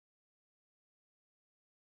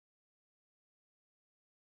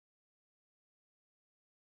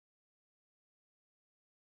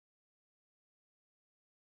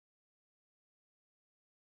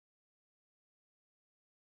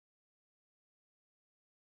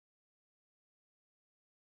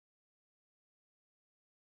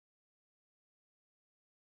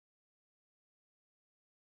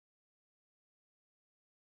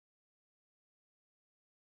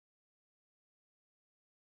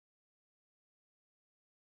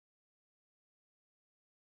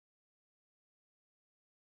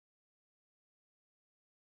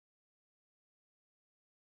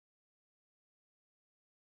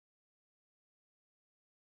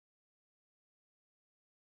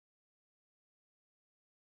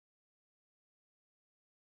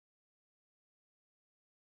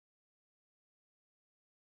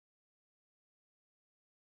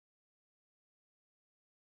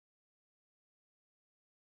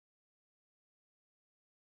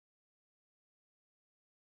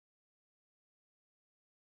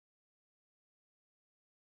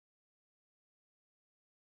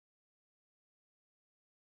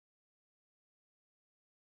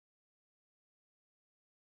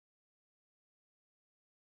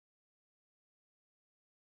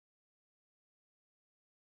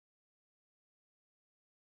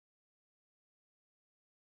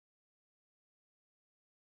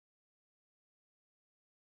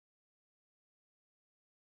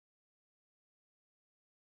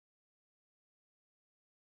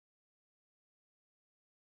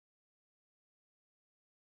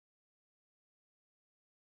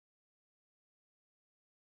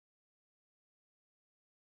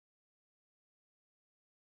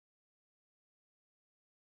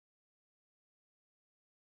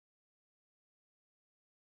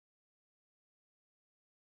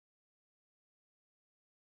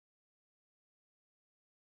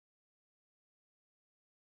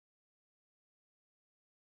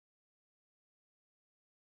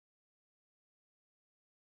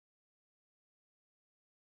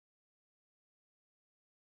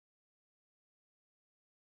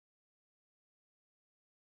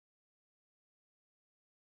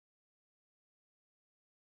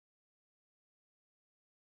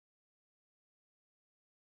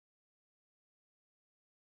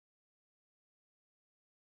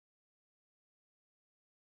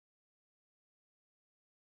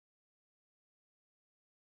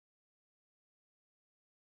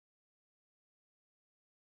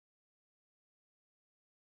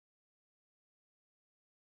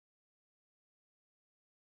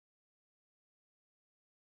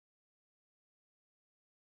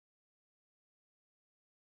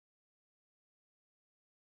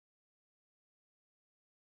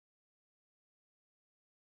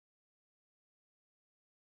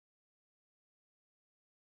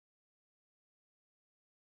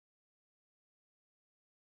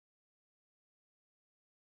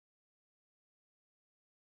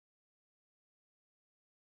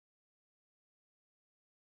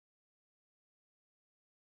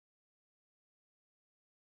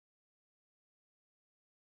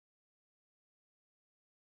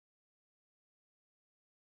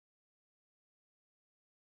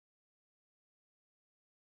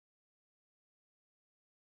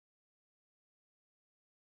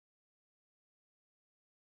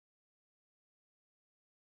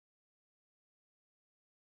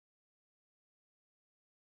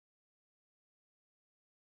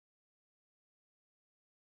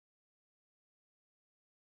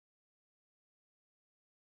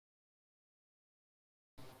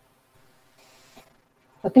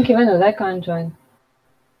I think even Uday can't join.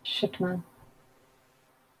 Shit, man.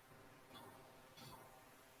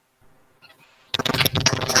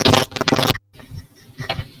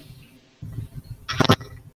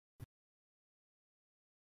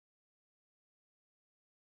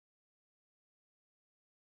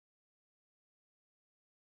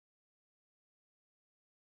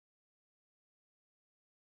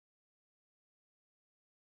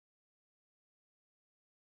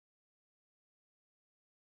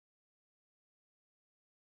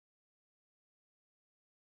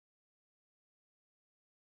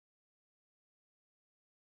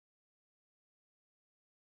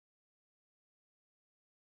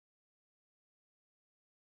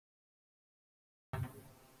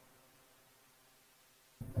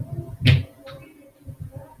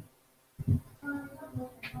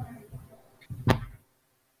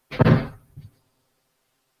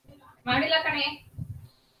 ಮಾಡಿಲ್ಲ ಕಣೆ.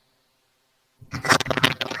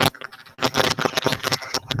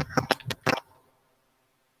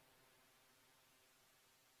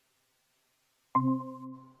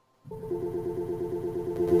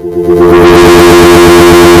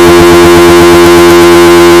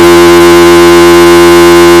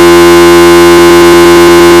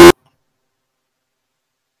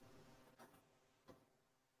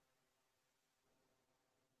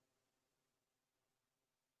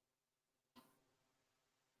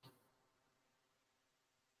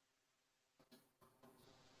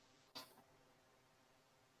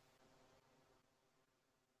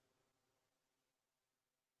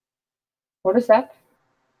 What is that?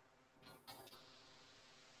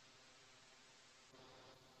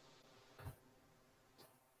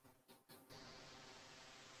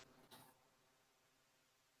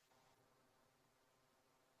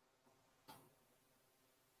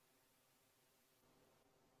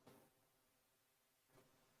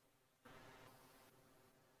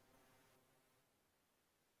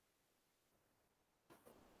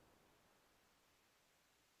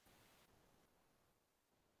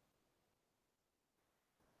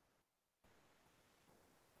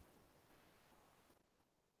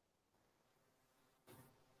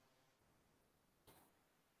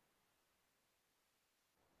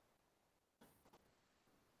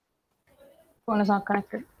 Phone is not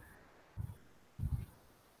connected.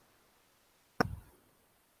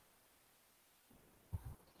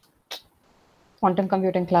 Quantum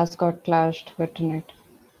computing class got clashed with tonight.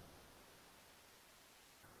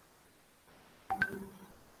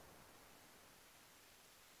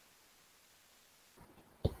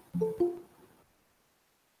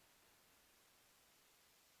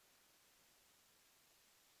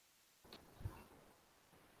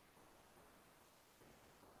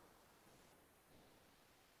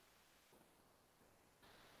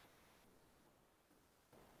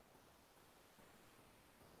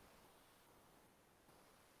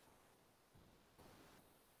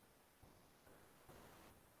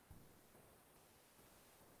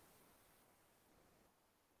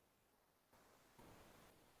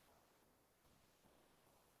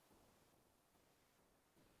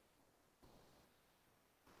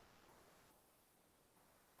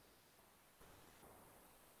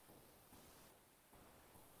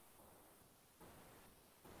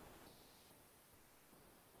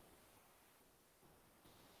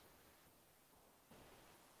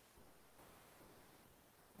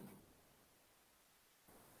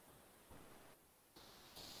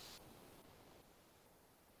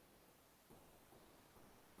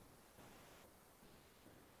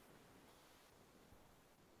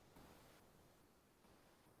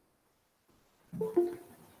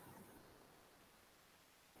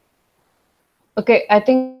 Okay, I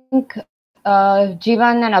think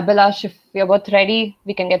Jeevan and Abhilash, if you're both ready,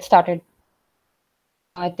 we can get started.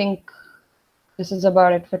 I think this is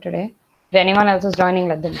about it for today. If anyone else is joining,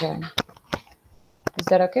 let them join. Is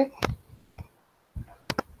that okay?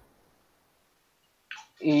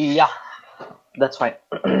 Yeah, that's fine.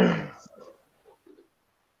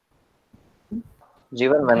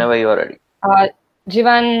 Jeevan, whenever you are ready.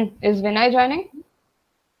 Jeevan, is Vinay joining?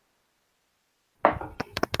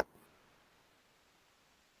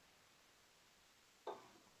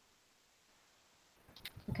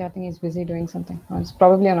 Okay, I think he's busy doing something. Oh, he's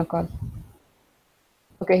probably on a call.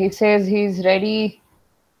 Okay, he says he's ready.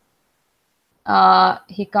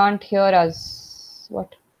 He can't hear us.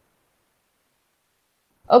 What?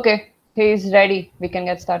 Okay, he's ready. We can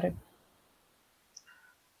get started.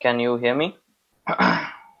 Can you hear me?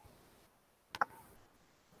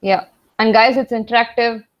 Yeah. And guys, it's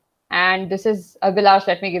interactive. And this is Abhilash.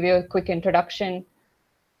 Let me give you a quick introduction.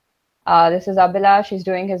 This is Abhilash. He's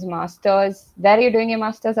doing his master's. Where are you doing your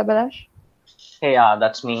master's, Abhilash? Hey,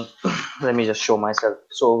 that's me. Let me just show myself.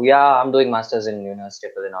 So yeah, I'm doing masters in University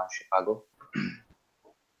of Illinois, Chicago.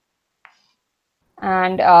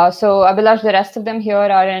 And so, Abhilash, the rest of them here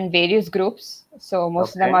are in various groups. So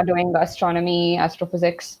most of them Okay. are doing astronomy,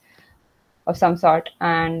 astrophysics of some sort,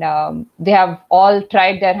 and they have all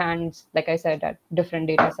tried their hands, like I said, at different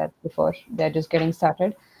data sets before. They're just getting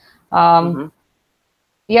started. Mm-hmm.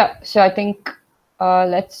 Yeah, so I think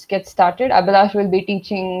let's get started. Abhilash will be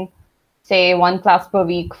teaching, say, one class per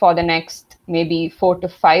week for the next maybe 4 to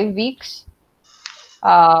 5 weeks.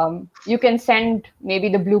 You can send maybe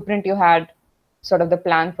the blueprint you had, sort of the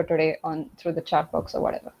plan for today, on through the chat box or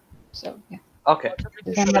whatever. So yeah, Okay.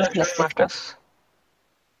 then let's get started.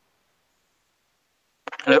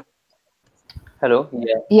 Hello. Hello.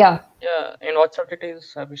 Yeah. Yeah, Yeah, in what subject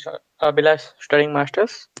is Abhilash studying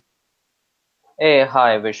masters? Hey,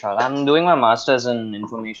 hi, Vishal. I'm doing my masters in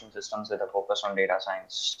information systems with a focus on data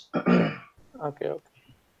science. Okay.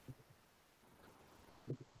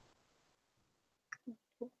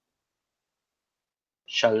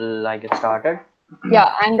 Shall I get started?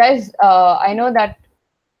 yeah, and guys, I know that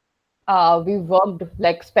we worked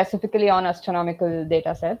like specifically on astronomical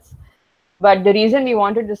data sets, but the reason we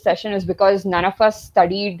wanted this session is because none of us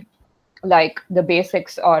studied like the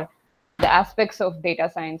basics or the aspects of data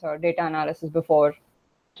science or data analysis before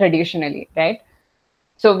traditionally, right?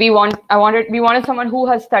 So we wanted someone who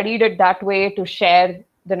has studied it that way to share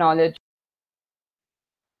the knowledge.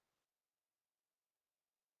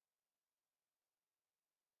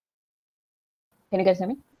 Can you guys hear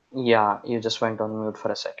me? Yeah, you just went on mute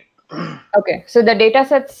for a second. Okay, so the data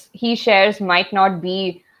sets he shares might not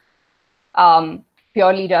be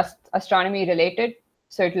purely just astronomy related.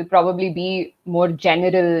 So it will probably be more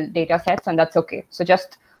general data sets, and that's okay. So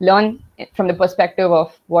just learn from the perspective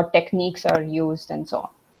of what techniques are used and so on.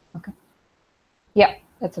 Okay. Yeah,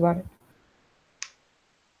 that's about it.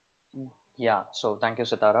 Yeah, so thank you,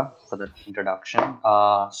 Sitara, for the introduction.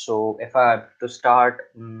 So if I have to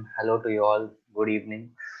start, hello to you all. Good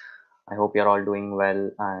evening. I hope you're all doing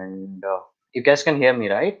well, and you guys can hear me,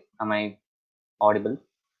 right? Am I audible?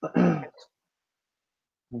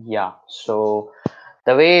 Yeah, so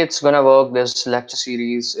the way it's gonna work this lecture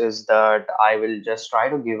series is that I will just try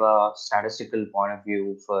to give a statistical point of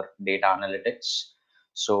view for data analytics.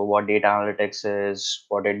 So what data analytics is,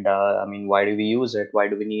 what it does, I mean, why do we use it, why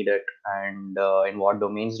do we need it, and in what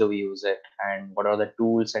domains do we use it, and what are the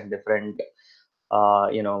tools and different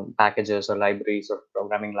packages or libraries or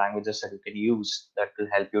programming languages that you can use that will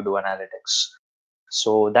help you do analytics.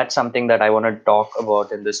 So that's something that I want to talk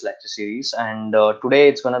about in this lecture series. And today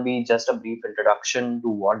it's going to be just a brief introduction to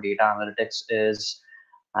what data analytics is.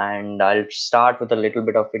 And I'll start with a little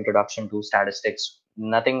bit of introduction to statistics.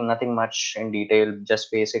 Nothing much in detail,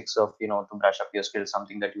 just basics of, to brush up your skills,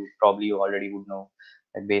 something that you probably already would know,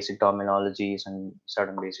 like basic terminologies and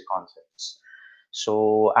certain basic concepts.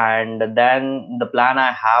 So, and then the plan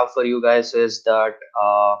I have for you guys is that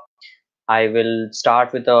I will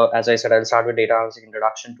start with as I said, I'll start with data analysis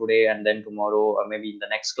introduction today, and then tomorrow, or maybe in the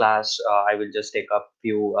next class, I will just take up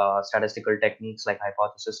few statistical techniques like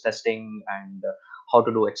hypothesis testing and how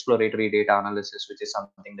to do exploratory data analysis, which is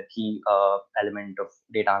something the key element of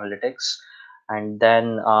data analytics. And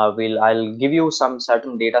then I'll give you some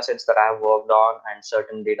certain data sets that I've worked on and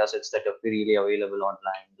certain data sets that are freely available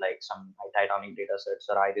online, like some Titanic data sets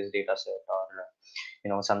or Iris data set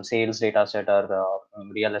or some sales data set or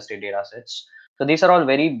real estate data sets. So these are all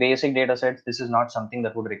very basic data sets. This is not something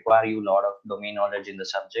that would require you a lot of domain knowledge in the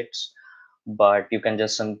subjects, but you can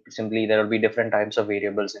just simply, there will be different types of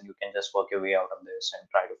variables and you can just work your way out of this and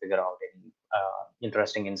try to figure out any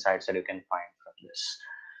interesting insights that you can find from this.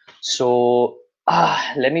 So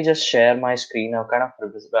let me just share my screen. I've kind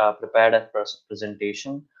of prepared a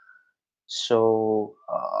presentation. So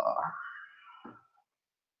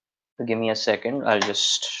give me a second. I'll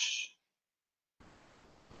just.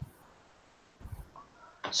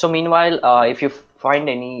 So meanwhile, if you find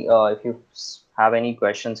any, if you have any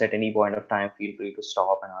questions at any point of time, feel free to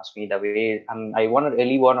stop and ask me. The way I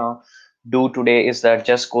really want to do today is that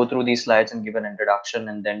just go through these slides and give an introduction,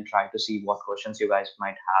 and then try to see what questions you guys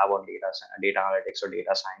might have on data analytics or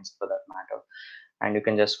data science for that matter. And you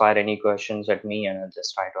can just fire any questions at me, and I'll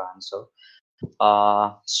just try to answer.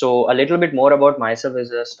 So a little bit more about myself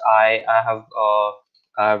is just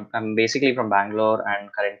I'm basically from Bangalore and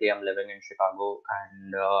currently I'm living in Chicago,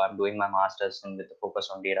 and I'm doing my master's with the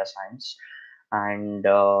focus on data science. And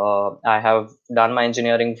I have done my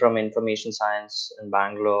engineering from information science in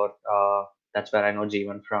Bangalore. That's where I know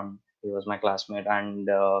Jeevan from. He was my classmate, and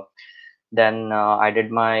Then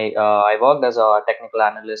I worked as a technical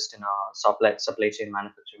analyst in a supply chain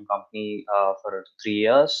manufacturing company for 3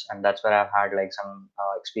 years, and that's where I've had like some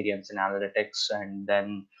experience in analytics. And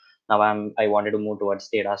then now I wanted to move towards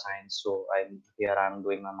data science, so I'm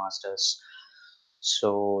doing my master's.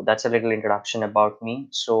 So that's a little introduction about me.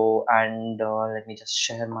 So, and let me just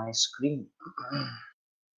share my screen.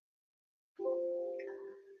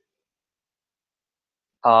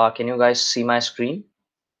 Can you guys see my screen?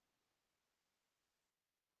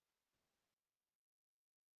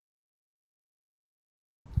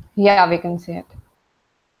 Yeah, we can see it.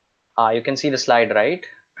 You can see the slide, right?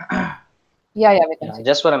 Yeah, we can Yeah, see.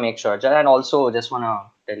 just want to make sure. And also just want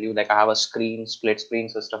to tell you, like, I have a split screen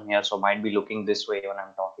system here, so might be looking this way when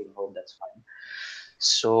I'm talking. Hope that's fine.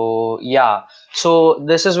 So yeah, so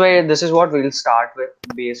this is what we'll start with,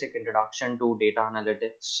 basic introduction to data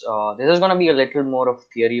analytics. This is going to be a little more of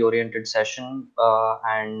theory oriented session,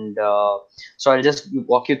 and so I'll just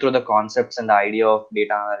walk you through the concepts and the idea of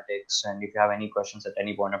data analytics. And if you have any questions at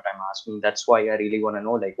any point of time, ask me. That's why I really want to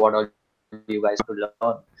know, like, what are you guys to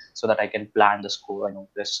learn, so that I can plan the score,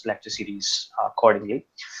 this lecture series accordingly.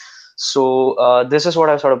 So this is what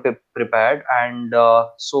I've sort of prepared, and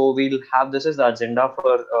so we'll have, this is the agenda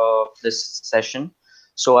for this session.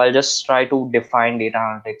 So I'll just try to define data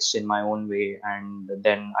analytics in my own way, and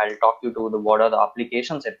then I'll talk you to the what are the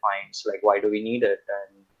applications it finds, like why do we need it,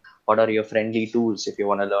 and what are your friendly tools. If you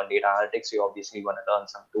want to learn data analytics, you obviously want to learn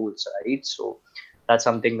some tools, right? So that's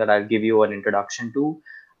something that I'll give you an introduction to.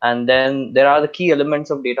 And then there are the key elements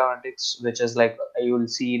of data analytics, which is like you will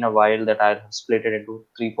see in a while that I have split it into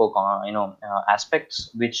 3-4 aspects,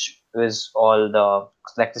 which is all the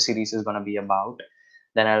lecture series is going to be about.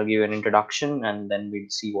 Then I'll give you an introduction, and then we'll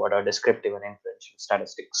see what are descriptive and inferential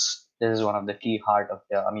statistics. This is one of the key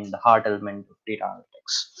the heart element of data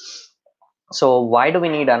analytics. So why do we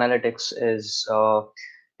need analytics is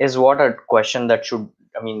what a question that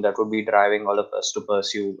that would be driving all of us to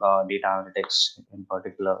pursue data analytics in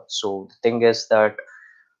particular. So the thing is that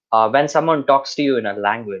when someone talks to you in a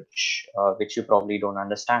language which you probably don't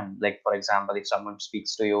understand, like for example, if someone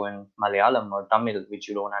speaks to you in Malayalam or Tamil, which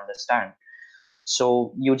you don't understand,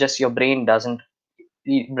 so your brain doesn't,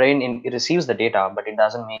 it receives the data, but it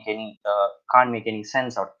doesn't make any can't make any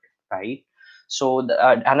sense out of it, right? So the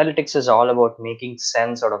analytics is all about making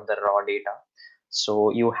sense out of the raw data.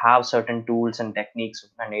 So you have certain tools and techniques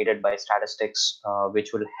and aided by statistics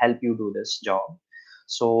which will help you do this job.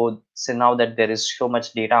 So now that there is so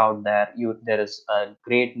much data out there, there is a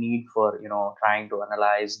great need for trying to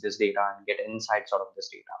analyze this data and get insights out of this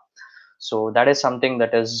data. So that is something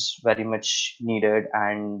that is very much needed,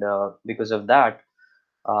 and because of that,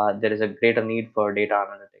 there is a greater need for data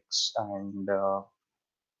analytics. And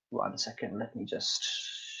 1 second, let me just,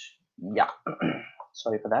 yeah,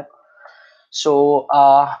 sorry for that. So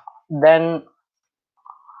then,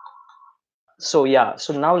 so yeah,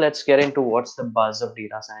 so now let's get into what's the buzz of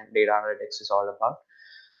data science, data analytics is all about.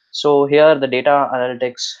 So here the data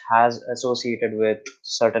analytics has associated with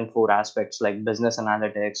certain 4 aspects like business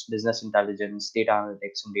analytics, business intelligence, data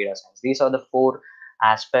analytics, and data science. These are the 4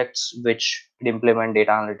 aspects which implement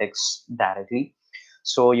data analytics directly.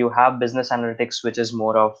 So you have business analytics, which is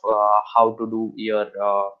more of how to do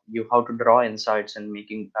how to draw insights and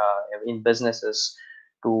making in businesses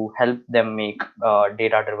to help them make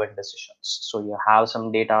data driven decisions. So you have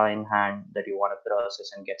some data in hand that you want to process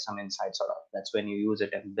and get some insights out of. That's when you use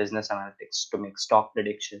it in business analytics to make stock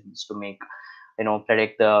predictions, to make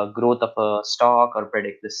predict the growth of a stock or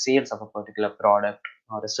predict the sales of a particular product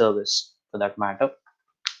or a service for that matter.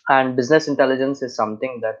 And business intelligence is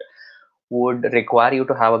something that would require you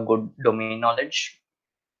to have a good domain knowledge,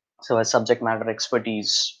 so a subject matter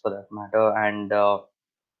expertise for that matter. And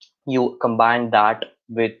you combine that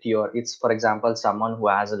with it's for example someone who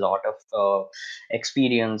has a lot of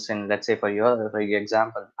experience in, let's say for your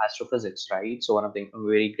example, astrophysics, right? So one of the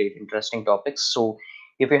very great interesting topics. So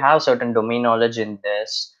if you have certain domain knowledge in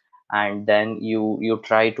this, and then you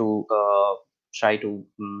try to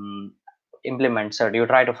implement certain, you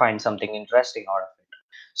try to find something interesting out of it.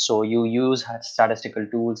 So you use statistical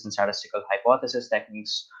tools and statistical hypothesis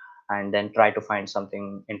techniques, and then try to find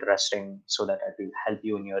something interesting so that it will help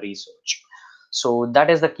you in your research. So that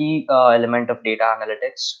is the key element of data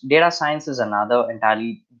analytics. Data science is another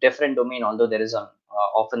entirely different domain, although there is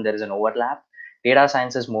often there is an overlap. Data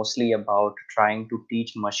science is mostly about trying to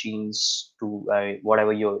teach machines to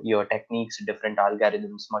whatever your techniques, different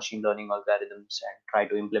algorithms, machine learning algorithms, and try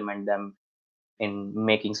to implement them in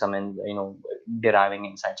making some deriving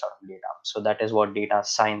insights out of data. So that is what data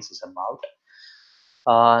science is about.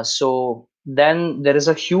 So then there is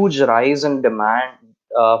a huge rise in demand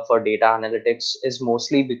for data analytics is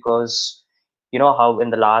mostly because you know how in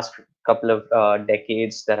the last couple of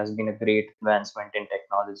decades there has been a great advancement in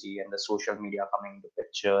technology and the social media coming into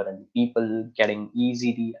picture and people getting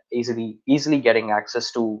easily getting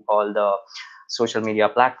access to all the social media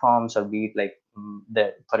platforms, or be it like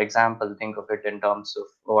the, for example, think of it in terms of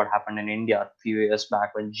what happened in India a few years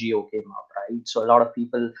back when Geo came up, right? So a lot of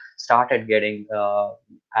people started getting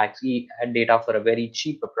actually data for a very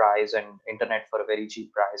cheaper price and internet for a very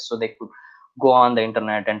cheap price, so they could go on the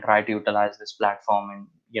internet and try to utilize this platform.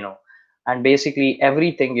 And and basically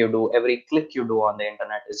everything you do, every click you do on the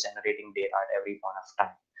internet is generating data at every point of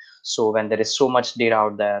time. So when there is so much data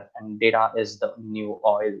out there, and data is the new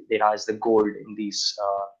oil, data is the gold in these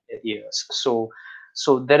years. So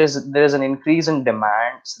there is an increase in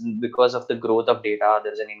demand because of the growth of data.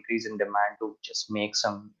 There's an increase in demand to just make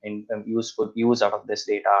some useful use out of this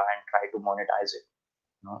data and try to monetize it.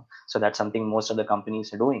 So that's something most of the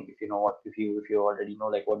companies are doing. If you know what, if you already know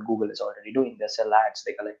like what Google is already doing, they sell ads,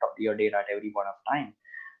 they collect all your data at every point of time,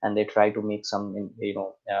 and they try to make some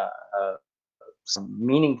some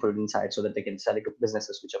meaningful insights so that they can sell it to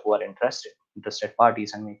businesses which are who are interested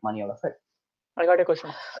parties and make money out of it. I got a question.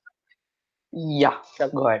 Yeah,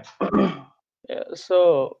 go ahead. Yeah,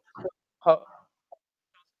 so how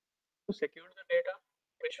to secure the data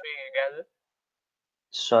which we gather?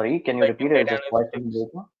 Sorry, can you Like repeat in it? data Just voice is analytics.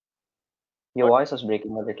 breaking. Your What? voice is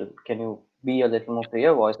breaking a little. Can you be a little more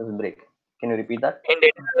clear? Voice is breaking. Can you repeat that? In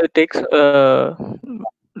data analytics,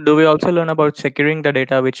 do we also learn about securing the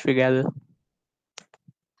data which we gather?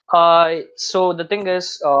 So the thing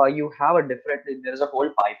is, you have a different. There's a whole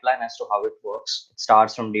pipeline as to how it works. It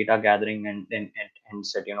starts from data gathering and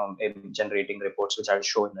ends at generating reports, which I'll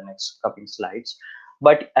show in the next couple slides.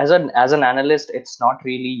 But as an analyst, it's not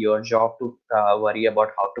really your job to worry about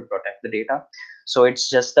how to protect the data. So it's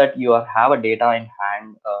just that have a data in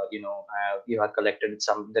hand. You have collected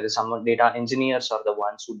some. There is some data engineers are the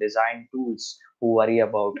ones who design tools who worry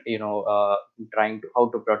about trying to how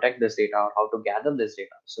to protect this data or how to gather this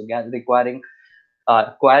data. So requiring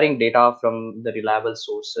acquiring data from the reliable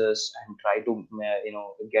sources and try to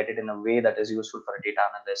get it in a way that is useful for a data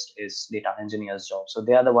analyst is data engineer's job. So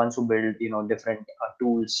they are the ones who build different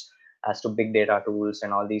tools as to big data tools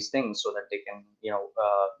and all these things, so that they can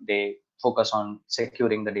they focus on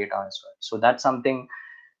securing the data as well. So that's something,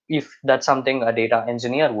 if that's something a data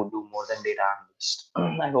engineer would do more than data analyst.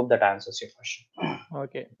 I hope that answers your question.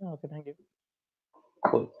 Okay, thank you.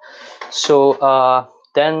 Cool. So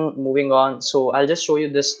then moving on, so I'll just show you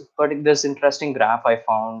this interesting graph I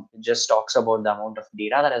found. It just talks about the amount of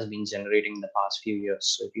data that has been generating in the past few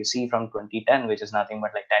years. So if you see from 2010, which is nothing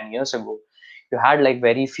but like 10 years ago, you had like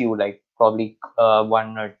very few, like probably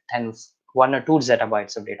 1 or 2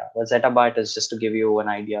 zettabytes of data. Well, zettabyte is, just to give you an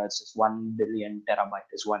idea, it's just 1 billion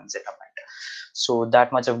terabyte is 1 zettabyte. So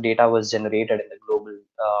that much of data was generated in the global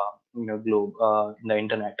globe in the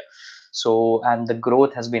internet. So, and the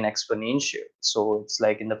growth has been exponential. So it's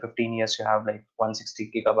like in the 15 years you have like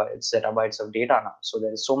 160 gigabytes zettabytes of data now. So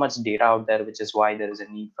there is so much data out there, which is why there is a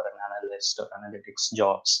need for an analyst or analytics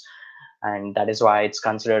jobs. And that is why it's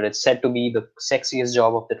said to be the sexiest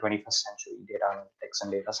job of the 21st century, data analytics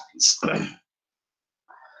and data science.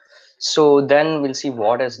 So then we'll see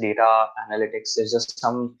what is data analytics. There's just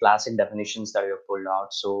some classic definitions that we have pulled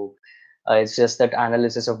out. So it's just that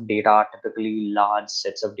analysis of data, typically large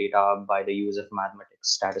sets of data by the use of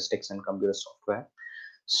mathematics, statistics, and computer software.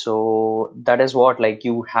 So that is what, like,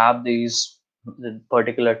 you have these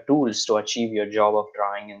particular tools to achieve your job of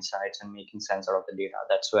drawing insights and making sense out of the data.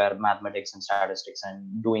 That's where mathematics and statistics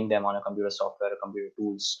and doing them on a computer software or computer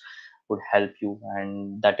tools would help you.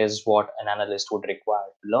 And that is what an analyst would require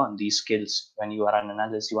to learn these skills. When you are an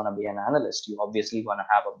analyst, you want to be an analyst, you obviously want to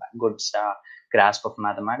have a good grasp of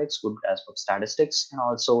mathematics, good grasp of statistics, and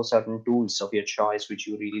also certain tools of your choice which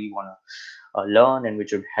you really want to learn and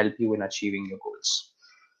which would help you in achieving your goals.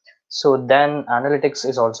 So then analytics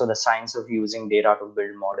is also the science of using data to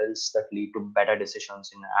build models that lead to better decisions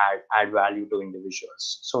and add value to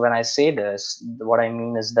individuals. So when I say this, what I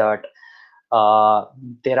mean is that uh,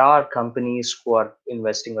 there are companies who are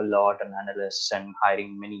investing a lot in analysts and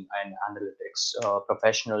hiring many analytics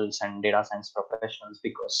professionals and data science professionals,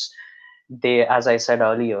 because they, as I said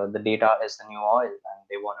earlier, the data is the new oil, and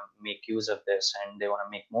they want to make use of this and they want to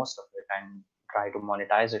make most of it and try to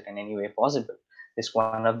monetize it in any way possible. This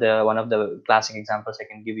one of the classic examples I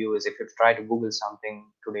can give you is, if you try to Google something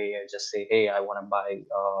today, just say, hey, I want to buy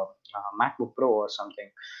a MacBook Pro or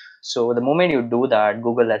something. So the moment you do that,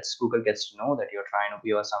 Google gets to know that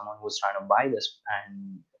you are someone who's trying to buy this,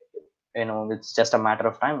 and it's just a matter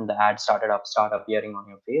of time. The ads start appearing on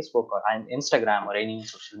your Facebook or on Instagram or any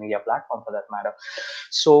social media platform for that matter.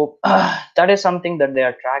 So that is something that they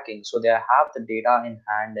are tracking. So they have the data in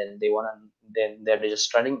hand, and they want to. They're just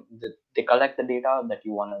studying. They collect the data that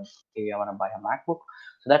you want to buy a MacBook.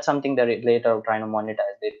 So that's something that later trying to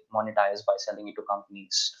monetize. They monetize by selling it to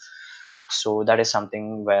companies. So that is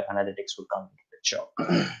something where analytics would come into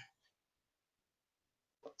picture.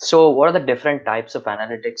 So what are the different types of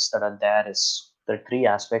analytics that are there? Is there are three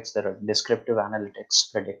aspects. There are descriptive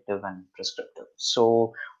analytics, predictive, and prescriptive.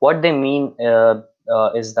 So what they mean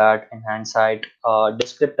is that in hindsight,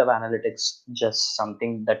 descriptive analytics just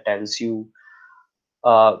something that tells you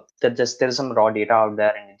that just there's some raw data out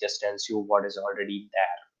there, and it just tells you what is already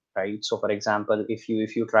there, right? So for example, if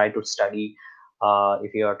you try to study,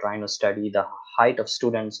 if you are trying to study the height of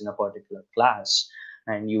students in a particular class,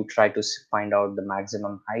 and you try to find out the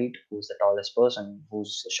maximum height, who's the tallest person,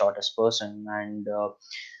 who's the shortest person, and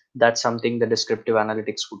that's something the descriptive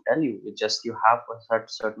analytics would tell you. It just you have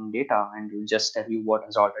certain data, and it will just tell you what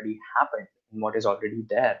has already happened and what is already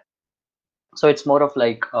there. So it's more of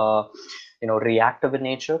like reactive in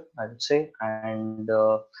nature, I would say. And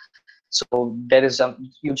so there is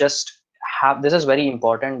some, you just have, this is very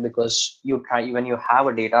important because you try, when you have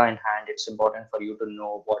a data in hand, it's important for you to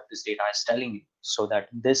know what this data is telling you, so that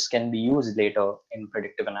this can be used later in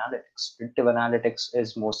predictive analytics. Predictive analytics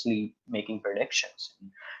is mostly making predictions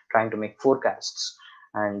and trying to make forecasts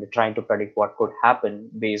and trying to predict what could happen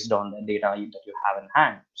based on the data that you have in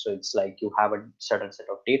hand. So it's like you have a certain set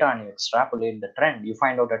of data and you extrapolate the trend. You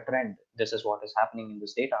find out a trend. This is what is happening in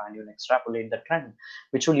this data, and you extrapolate the trend,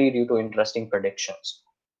 which will lead you to interesting predictions.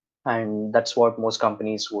 And that's what most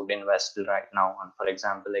companies would invest right now on. For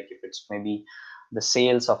example, like if it's maybe the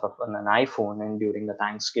sales of an iPhone and during the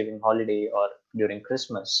Thanksgiving holiday or during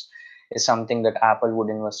Christmas is something that Apple would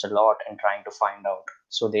invest a lot in trying to find out.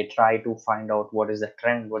 So they try to find out what is the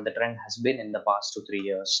trend, what the trend has been in the past 2 3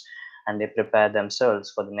 years, and they prepare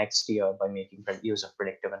themselves for the next year by making use of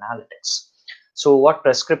predictive analytics. So what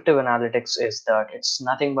prescriptive analytics is, that it's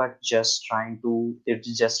nothing but just trying to, it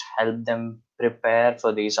just help them prepare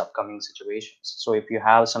for these upcoming situations. So if you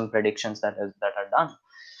have some predictions that are done,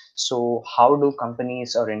 so how do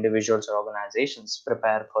companies or individuals or organizations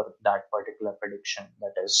prepare for that particular prediction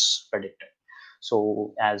that is predicted?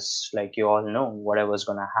 So as like you all know, whatever's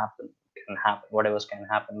going to happen can happen, whatever can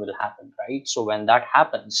happen will happen, right? So when that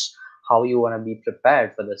happens, how you want to be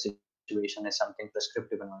prepared for the situation is something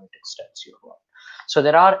prescriptive analytics tells you about. So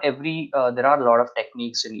there are a lot of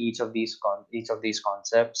techniques in each of these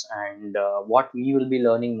concepts, and what we will be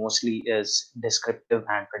learning mostly is descriptive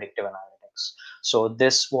and predictive analytics. So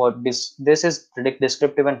this is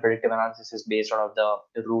descriptive and predictive analysis is based out of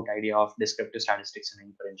the root idea of descriptive statistics and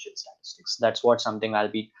inferential statistics. That's what something I'll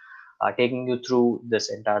be taking you through this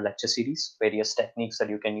entire lecture series, various techniques that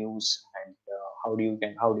you can use, and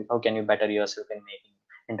how can you better yourself in making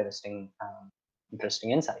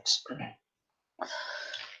interesting insights.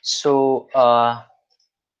 So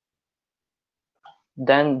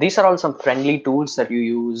then these are all some friendly tools that you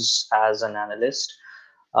use as an analyst.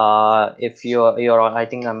 If you're I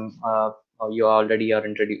think you already are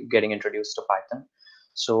getting introduced to Python.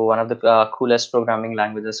 So one of the coolest programming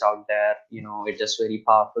languages out there. It's just very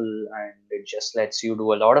powerful, and it just lets you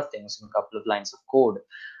do a lot of things in a couple of lines of code,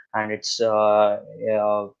 and it's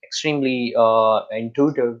extremely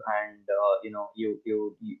intuitive, and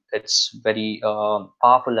it's very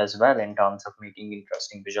powerful as well in terms of making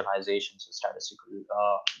interesting visualizations and statistical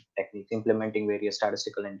techniques, implementing various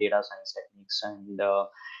statistical and data science techniques. And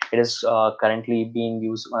it is currently being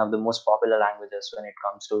used, one of the most popular languages when it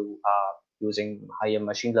comes to using higher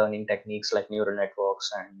machine learning techniques like neural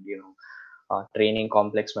networks, and training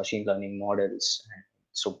complex machine learning models.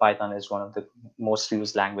 So Python is one of the most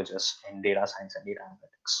used languages in data science and data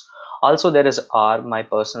analytics. Also, there is R, my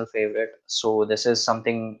personal favorite. So this is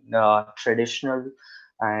something traditional,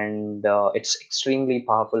 and it's extremely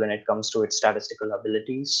powerful when it comes to its statistical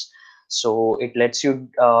abilities. So it lets you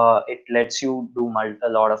do a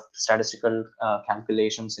lot of statistical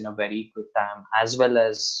calculations in a very quick time, as well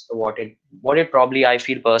as what it probably, I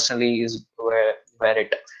feel personally, is where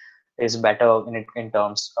it is better in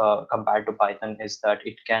terms compared to Python, is that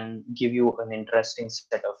it can give you an interesting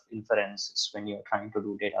set of inferences when you're trying to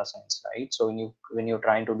do data science, right? So when you're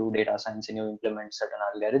trying to do data science and you implement certain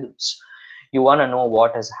algorithms, you want to know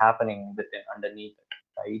what is happening within underneath it,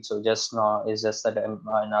 right? So just now is just that an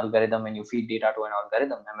algorithm, when you feed data to an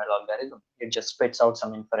algorithm, ML algorithm, it just spits out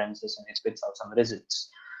some inferences and it spits out some results.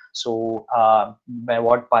 So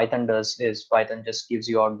what Python does is Python just gives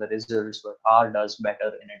you out the results. What R does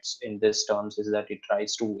better in this terms is that it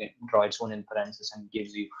tries to draw its own inferences and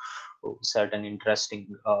gives you certain interesting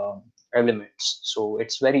elements. So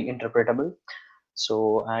it's very interpretable.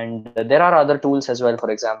 So, and there are other tools as well.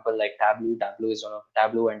 For example, like Tableau.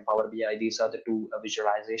 Tableau and Power BI. These are the two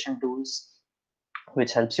visualization tools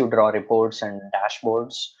which helps you draw reports and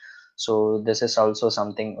dashboards. So this is also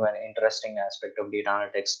something, an interesting aspect of data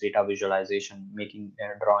analytics, data visualization, making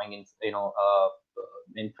drawing in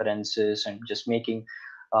inferences and just making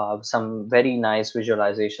some very nice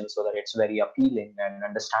visualization so that it's very appealing and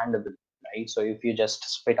understandable, right? So if you just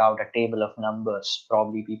spit out a table of numbers,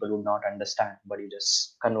 probably people would not understand, but you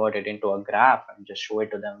just convert it into a graph and just show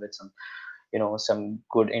it to them with some, some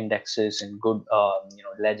good indexes and good,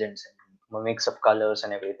 legends and a mix of colors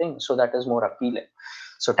and everything. So that is more appealing.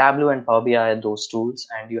 So Tableau and Power BI are those tools,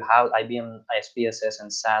 and you have IBM SPSS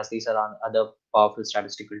and SAS. These are on other powerful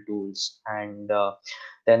statistical tools. And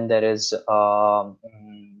then there is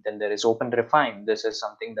OpenRefine. This is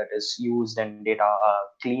something that is used in data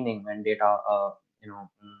cleaning and data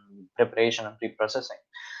preparation and pre-processing.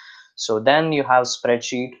 So then you have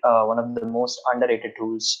spreadsheet, one of the most underrated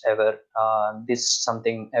tools ever. This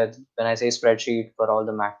something, when I say spreadsheet, for all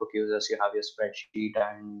the MacBook users, you have your spreadsheet,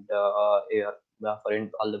 and all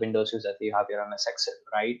the Windows users, you have your MS Excel,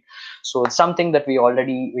 right? So it's something that we all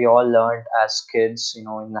learned as kids, in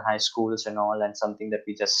the high schools and all, and something that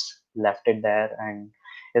we just left it there. And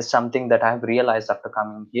is something that I've realized after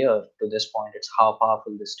coming here to this point. It's how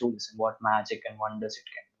powerful this tool is and what magic and wonders it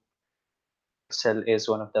can. Excel is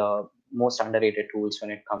one of the most underrated tools when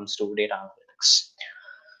it comes to data analytics.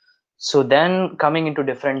 So then coming into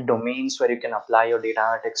different domains where you can apply your data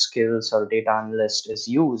analytics skills or data analyst is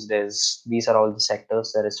used, these are all the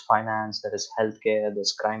sectors. There is finance, there is healthcare,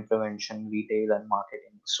 there's crime prevention, retail, and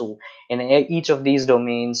marketing. So in each of these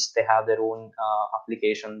domains, they have their own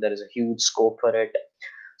application. There is a huge scope for it.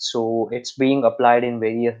 So it's being applied in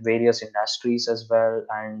various industries as well,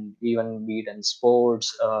 and even be it in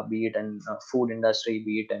sports, be it in food industry,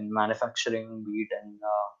 be it in manufacturing, be it in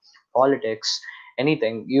politics,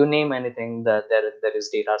 anything, you name anything, that there is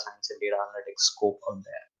data science and data analytics scope out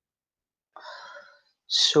there.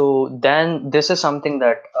 So then this is something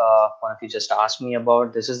that one of you just asked me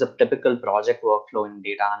about. This is the typical project workflow in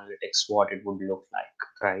data analytics, what it would look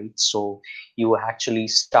like, right? So you actually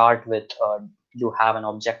start with, you have an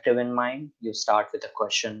objective in mind, you start with a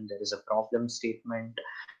question, there is a problem statement,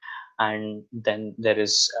 and then there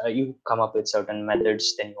is, you come up with certain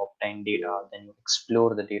methods, then you obtain data, then you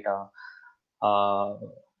explore the data.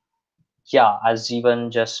 Yeah, as Jeevan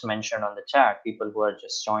just mentioned on the chat, people who are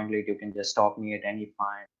just joined late, you can just stop me at any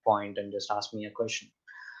point and just ask me a question.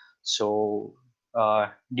 So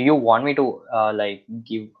do you want me to like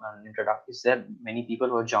give an introduction? Is there many people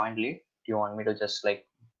who are joined late? Do you want me to just like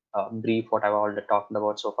brief what I've already talked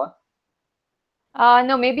about so far?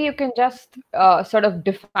 No, maybe you can just sort of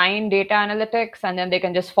define data analytics, and then they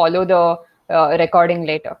can just follow the recording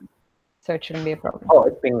later. So it shouldn't be a problem. Oh,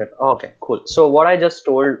 it's being okay, cool. So what I just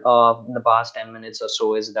told in the past 10 minutes or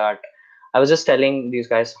so is that I was just telling these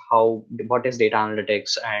guys what is data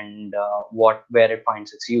analytics and where it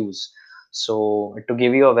finds its use. So to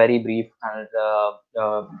give you a very brief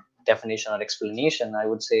definition or explanation, I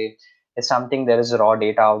would say it's something, there is raw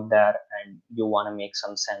data out there and you want to make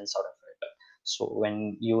some sense out of it. So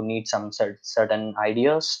when you need some certain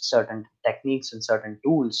ideas, certain techniques, and certain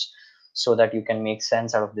tools, so that you can make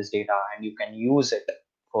sense out of this data and you can use it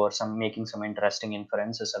for making some interesting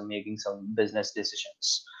inferences or making some business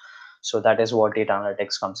decisions. So that is what data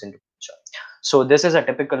analytics comes into picture. So this is a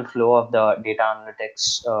typical flow of the data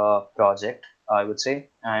analytics project, I would say.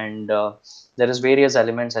 And there is various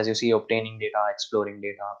elements, as you see: obtaining data, exploring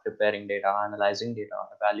data, preparing data, analyzing data,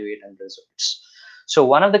 evaluating results. So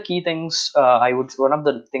one of the key things, one of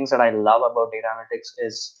the things that I love about data analytics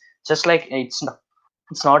is just like it's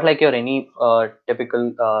not like you're any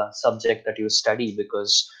typical subject that you study,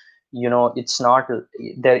 because it's not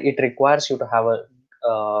there. It requires you to have a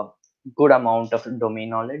good amount of domain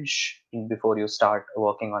knowledge before you start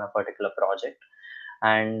working on a particular project.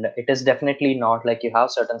 And it is definitely not like you have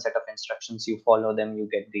certain set of instructions, you follow them, you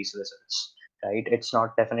get these results, right? It's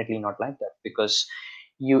not, definitely not like that, because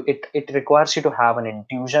it requires you to have an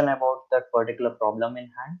intuition about that particular problem in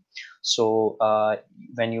hand. So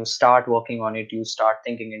when you start working on it, you start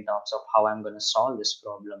thinking in terms of how I'm going to solve this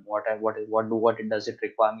problem. What does it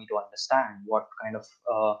require me to understand? What kind of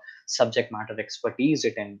subject matter expertise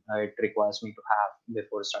it requires me to have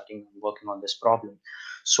before starting working on this problem.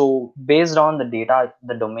 So based on the data,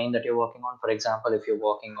 the domain that you're working on, for example, if you're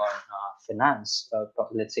working on finance,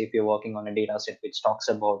 let's say if you're working on a data set which talks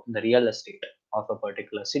about the real estate of a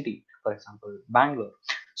particular city, for example, Bangalore.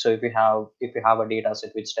 So if you have a data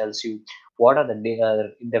set which tells you what are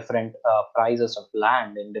the different prices of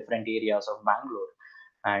land in different areas of Bangalore,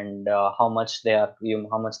 and how much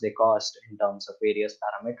how much they cost in terms of various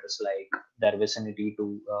parameters like their vicinity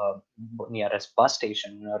to nearest bus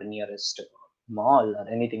station or nearest mall or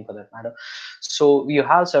anything for that matter. So you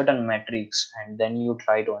have certain metrics, and then you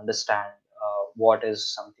try to understand what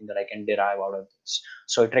is something that I can derive out of this.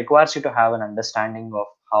 So it requires you to have an understanding of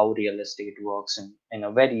how real estate works in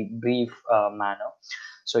a very brief manner.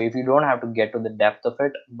 So if you don't have to get to the depth of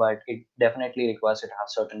it, but it definitely requires you to have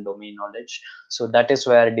certain domain knowledge. So that is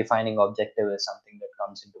where defining objective is something that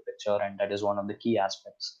comes into picture, and that is one of the key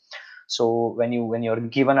aspects. So when you're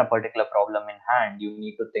given a particular problem in hand, you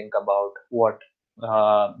need to think about what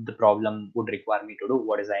the problem would require me to do.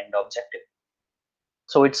 What is the end objective?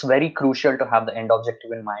 So it's very crucial to have the end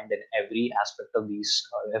objective in mind in every aspect of these,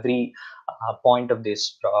 every point of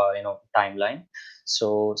this, timeline.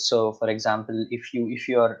 So for example, if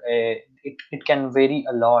you're it can vary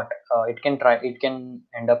a lot. It can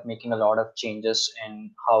end up making a lot of changes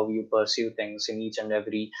in how you pursue things in each and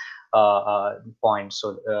every point.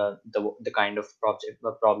 So the kind of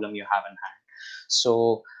problem you have in hand.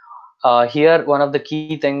 So here one of the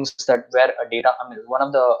key things that where a data I mean one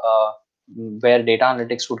of the where data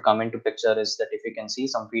analytics would come into picture is that if you can see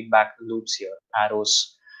some feedback loops here,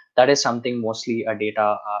 arrows, that is something mostly a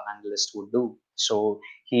data analyst would do. So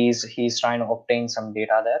he's trying to obtain some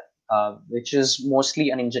data there, which is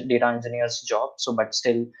mostly an data engineer's job. So but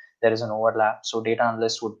still there is an overlap. So data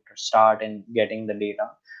analyst would start in getting the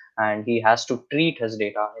data, and he has to treat his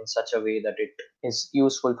data in such a way that it is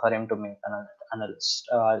useful for him to make an analyst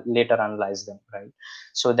later analyze them, right?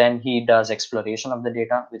 So then he does exploration of the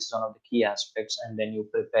data, which is one of the key aspects, and then you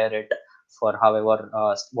prepare it for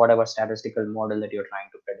whatever statistical model that you're trying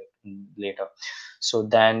to predict later. So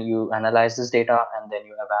then you analyze this data, and then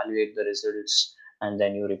you evaluate the results, and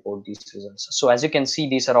then you report these results. So as you can see,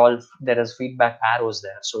 these are all, there is feedback arrows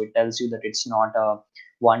there. So it tells you that it's not a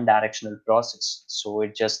one directional process. So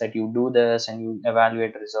it's just that you do this and you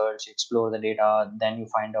evaluate results, you explore the data, then you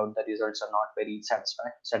find out the results are not very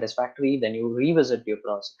satisfactory, then you revisit your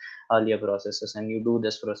earlier processes, and you do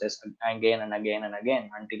this process again and again and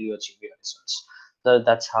again until you achieve your results. So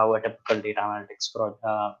that's how a typical data analytics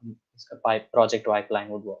project pipeline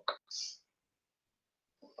would work.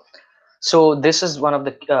 So this is one of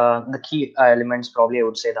the key elements, probably I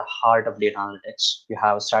would say the heart of data analytics. You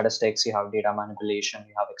have statistics, you have data manipulation,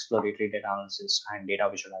 you have exploratory data analysis, and data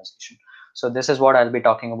visualization. So this is what I'll be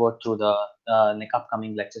talking about through the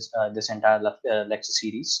upcoming lectures, this entire lecture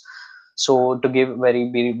series. So to give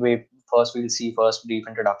first we'll see brief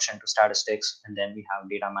introduction to statistics, and then we have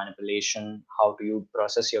data manipulation. How do you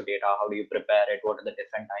process your data? How do you prepare it? What are the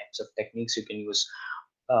different types of techniques you can use?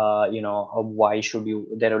 Why should you,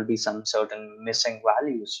 there will be some certain missing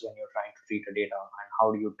values when you're trying to treat a data, and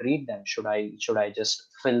how do you treat them? Should I just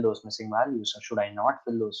fill those missing values, or should I not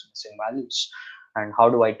fill those missing values? And how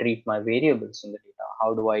do I treat my variables in the data?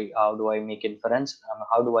 How do I make inference?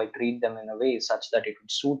 How do I treat them in a way such that it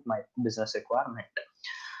would suit my business requirement?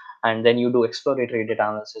 And then you do exploratory data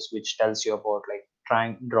analysis, which tells you about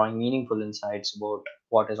drawing meaningful insights about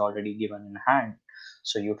what is already given in hand.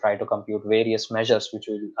 So you try to compute various measures, which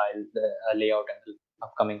I'll lay out in the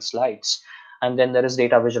upcoming slides. And then there is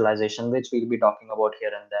data visualization, which we'll be talking about here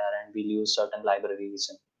and there, and we'll use certain libraries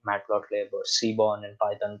in Matplotlib or Seaborn and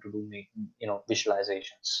Python to do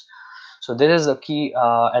visualizations. So this is the key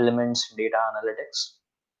elements in data analytics.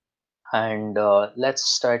 And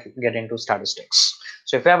let's get into statistics.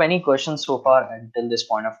 So if you have any questions so far until this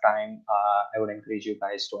point of time, I would encourage you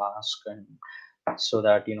guys to ask, and so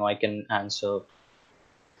that I can answer.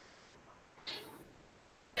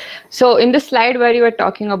 So in the slide where you were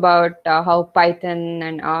talking about how Python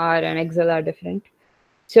and R and Excel are different,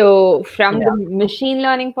 so from the machine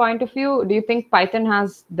learning point of view, do you think Python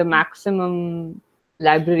has the maximum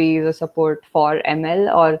libraries or support for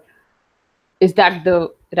ML, or is that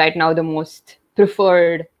right now the most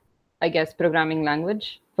preferred, I guess, programming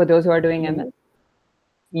language for those who are doing ML?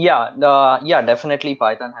 Yeah, definitely.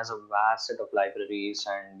 Python has a vast set of libraries,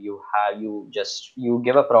 and you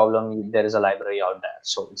give a problem, there is a library out there.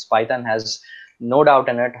 So Python has no doubt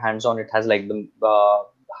in it. Hands-on, it has like the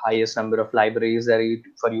highest number of libraries there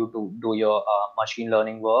for you to do your machine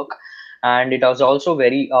learning work, and it was also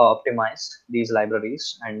very optimized, these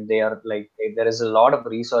libraries, and they are like there is a lot of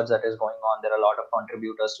research that is going on. There are a lot of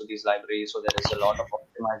contributors to these libraries, so there is a lot of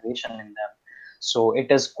optimization in them. So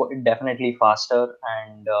it is definitely faster,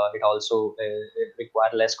 and it also it require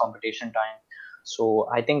less computation time. So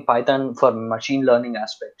I think Python for machine learning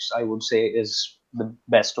aspects, I would say, is the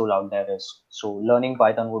best tool out there is. So learning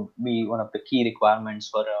Python would be one of the key requirements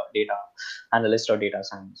for a data analyst or data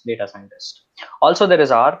scientist. Also, there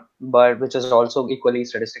is R, but which is also equally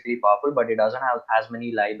statistically powerful, but it doesn't have as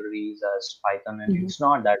many libraries as Python, and it's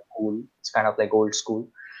not that cool. It's kind of like old school.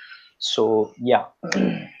 So yeah.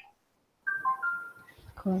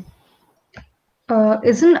 Cool.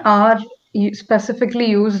 Isn't R specifically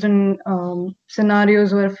used in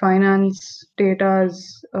scenarios where finance data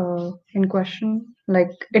is in question?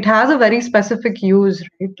 Like it has a very specific use,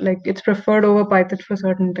 right? Like it's preferred over Python for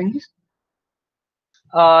certain things.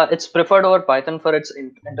 It's preferred over Python for its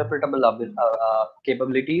interpretable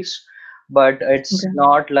capabilities, but it's Okay.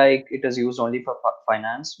 not like it is used only for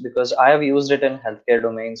finance, because I have used it in healthcare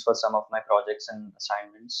domains for some of my projects and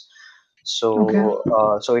assignments.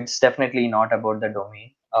 So, so it's definitely not about the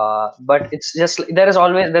domain. But it's just there is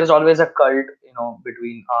always a cult,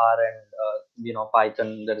 between R and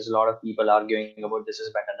Python. There is a lot of people arguing about this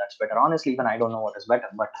is better, that's better. Honestly, even I don't know what is better,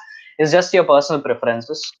 but it's just your personal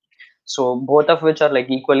preferences. So both of which are like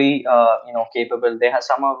equally capable. They have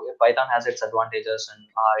some of Python has its advantages, and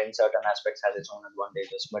R in certain aspects has its own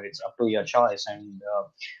advantages, but it's up to your choice, and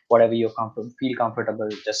whatever you feel comfortable,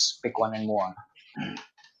 just pick one and move on.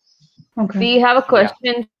 Okay. We have a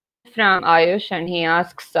question from Ayush, and he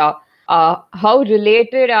asks, how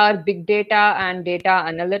related are big data and data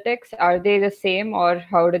analytics? Are they the same, or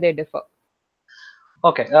how do they differ?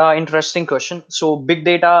 Okay, interesting question. So big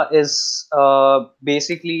data is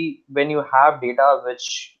basically when you have data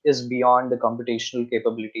which is beyond the computational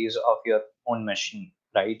capabilities of your own machine,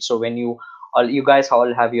 right? So when you guys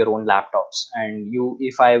all have your own laptops, and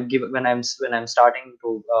if I give when I'm starting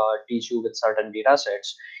to teach you with certain data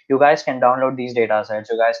sets, you guys can download these data sets,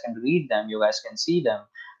 you guys can read them, you guys can see them,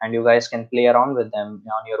 and you guys can play around with them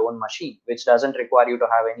on your own machine, which doesn't require you to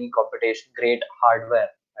have any computation grade hardware,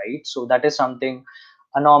 right? So that is something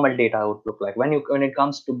a normal data would look like. When it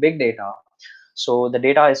comes to big data, so the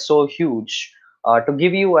data is so huge. To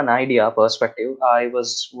give you an idea perspective, I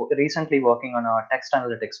was recently working on a text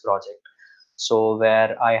analytics project, so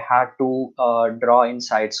where I had to draw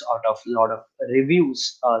insights out of a lot of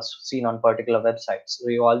reviews seen on particular websites.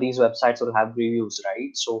 All these websites will have reviews, right?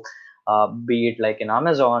 So be it like in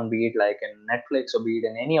Amazon, be it like in Netflix, or be it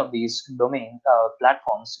in any of these domain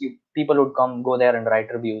platforms, people would go there and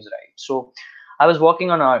write reviews, right? So I was working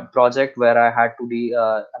on a project where I had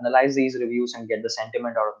to analyze these reviews and get the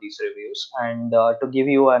sentiment out of these reviews. And to give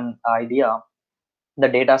you an idea, the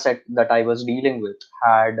data set that I was dealing with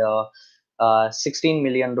had 16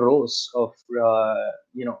 million rows of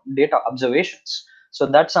data observations. So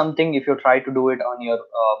that's something, if you try to do it on your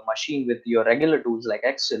machine with your regular tools like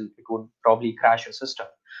Excel, it would probably crash your system.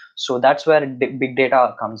 So that's where big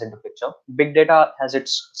data comes into picture. Big data has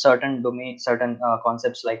its certain domain, certain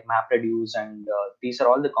concepts like MapReduce, and these are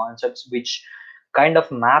all the concepts which kind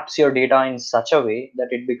of maps your data in such a way that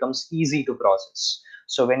it becomes easy to process.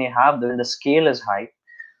 So when the scale is high,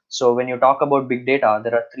 so when you talk about big data,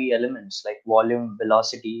 there are three elements like volume,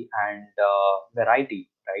 velocity, and variety,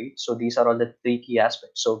 right? So these are all the three key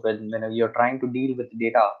aspects. So when you're trying to deal with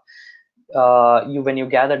data, when you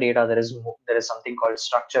gather data, there is something called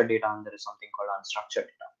structured data, and there is something called unstructured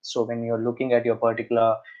data. So when you're looking at your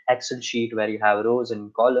particular Excel sheet where you have rows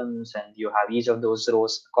and columns, and you have each of those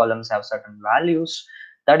columns have certain values,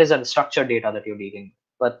 that is a structured data that you're dealing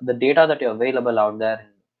with. But the data that you're available out there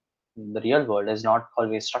in the real world is not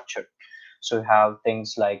always structured. So you have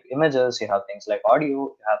things like images, you have things like audio,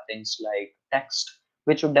 you have things like text,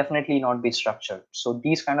 which would definitely not be structured. So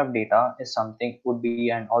these kind of data is something would be,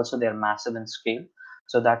 and also they're massive in scale.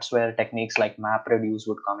 So that's where techniques like MapReduce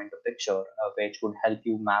would come into picture, which would help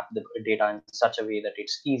you map the data in such a way that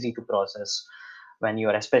it's easy to process when you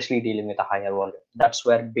are especially dealing with a higher volume. That's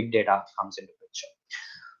where big data comes into picture.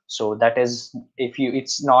 So that is,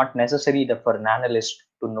 it's not necessary that for an analyst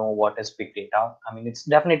to know what is big data. I mean, it's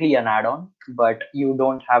definitely an add-on, but you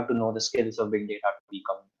don't have to know the skills of big data to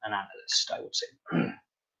become an analyst, I would say.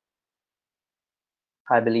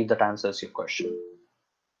 I believe that answers your question.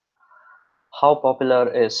 How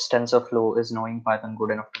popular is TensorFlow? Is knowing Python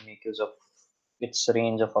good enough to make use of its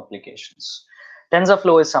range of applications?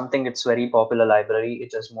 TensorFlow is something, it's very popular library.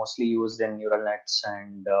 It is mostly used in neural nets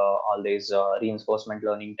and all these reinforcement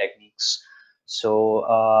learning techniques. So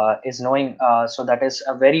so that is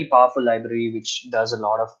a very powerful library which does a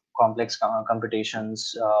lot of complex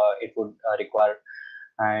computations it would require.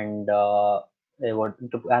 And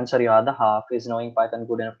to answer your other half, is knowing Python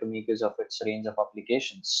good enough to make use of its range of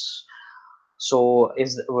applications? So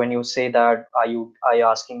is when you say that, are you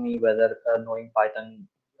asking me whether knowing Python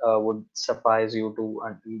would suffice you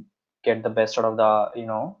to get the best out of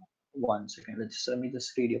the, 1 second, let me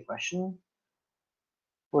just read your question.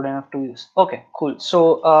 Good enough to use. Okay, cool.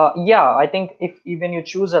 So yeah, I think if even you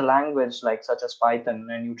choose a language like such as Python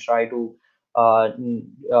and you try to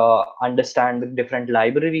understand the different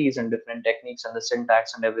libraries and different techniques and the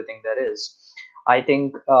syntax and everything there is, I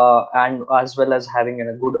think, and as well as having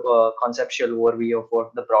a good conceptual overview of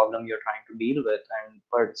what the problem you're trying to deal with, and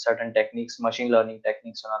for certain techniques, machine learning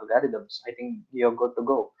techniques and algorithms, I think you're good to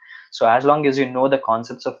go. So as long as you know the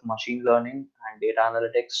concepts of machine learning and data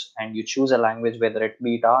analytics, and you choose a language, whether it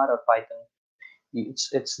be R or Python,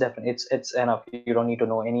 it's definitely it's enough. You don't need to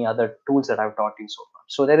know any other tools that I've taught you so far.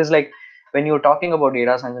 So there is like, when you're talking about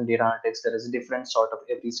data science and data analytics, there is a different sort of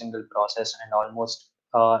every single process, and almost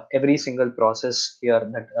every single process here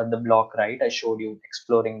that the block, right? I showed you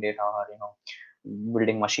exploring data, or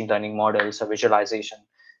building machine learning models or visualization.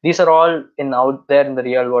 These are all in out there in the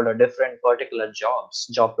real world are different particular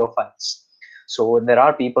job profiles. So there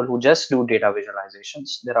are people who just do data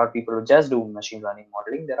visualizations. There are people who just do machine learning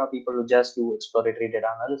modeling. There are people who just do exploratory data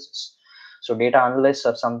analysis. So data analysts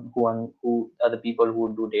are some who are the people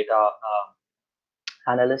who do data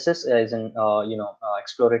analysis, as in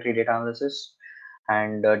exploratory data analysis,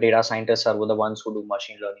 and data scientists are the ones who do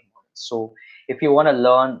machine learning models. So if you want to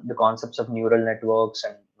learn the concepts of neural networks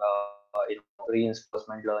and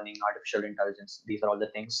reinforcement learning, artificial intelligence, these are all the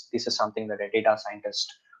things. This is something that a data scientist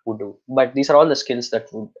would do. But these are all the skills that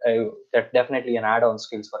would that definitely an add-on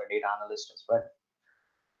skills for a data analyst as well.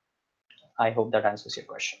 I hope that answers your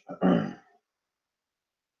question.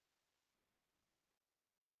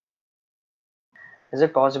 Is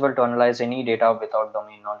it possible to analyze any data without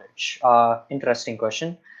domain knowledge? Interesting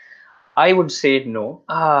question. I would say no,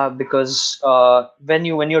 because when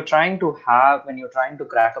you're trying to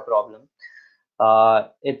crack a problem,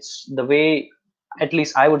 it's the way, at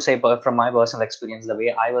least I would say from my personal experience, the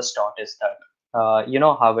way I was taught is that you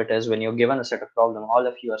know how it is when you're given a set of problem, all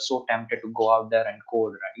of you are so tempted to go out there and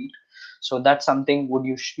code, right? So that's something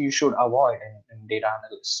you should avoid in data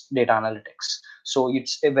analytics. So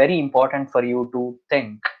it's very important for you to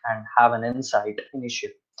think and have an insight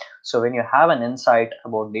initially. So when you have an insight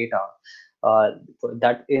about data, uh,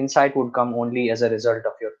 that insight would come only as a result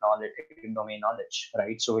of your knowledge, domain knowledge,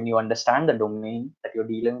 right? So when you understand the domain that you're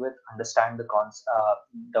dealing with, understand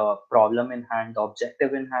the problem in hand, the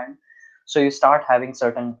objective in hand, so you start having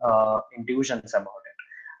certain intuitions about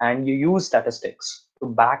it, and you use statistics to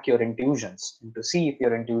back your intuitions and to see if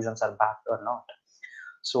your intuitions are backed or not.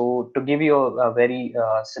 So to give you a very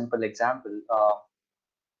simple example,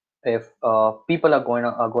 if people are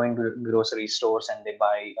going to grocery stores and they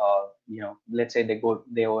buy, let's say they go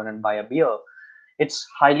and buy a beer, it's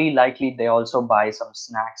highly likely they also buy some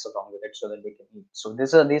snacks along with it so that they can eat. So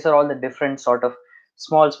these are all the different sort of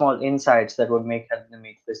small insights that would help them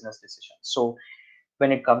make business decisions. So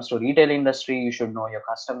when it comes to retail industry, you should know your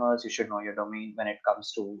customers, you should know your domain. When it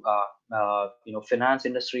comes to finance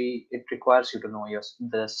industry, it requires you to know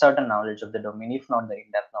the certain knowledge of the domain, if not the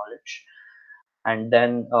in-depth knowledge. And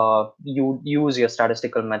then you use your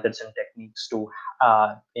statistical methods and techniques to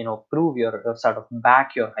prove your sort of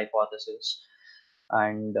back your hypothesis.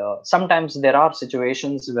 And sometimes there are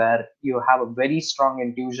situations where you have a very strong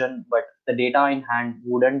intuition, but the data in hand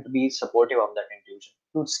wouldn't be supportive of that intuition.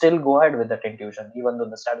 You'd still go ahead with that intuition even though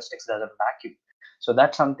the statistics doesn't back you. So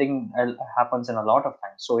that's something happens in a lot of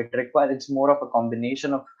times. So it's more of a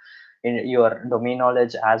combination of your domain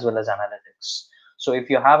knowledge as well as analytics. So if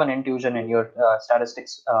you have an intuition and your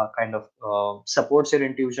statistics kind of supports your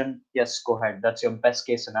intuition, yes, go ahead. That's your best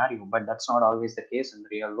case scenario, but that's not always the case in the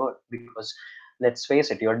real world, because let's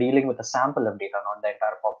face it, you're dealing with a sample of data, not the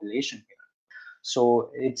entire population here. So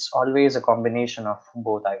it's always a combination of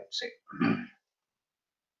both, I would say.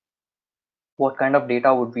 What kind of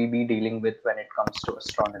data would we be dealing with when it comes to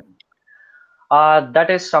astronomy? That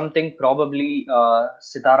is something probably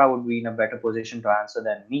Sitara would be in a better position to answer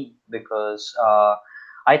than me, because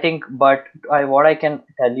I think, but what I can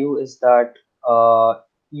tell you is that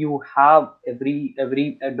you have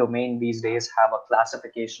every domain these days have a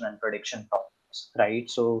classification and prediction problems, right?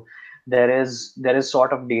 So there is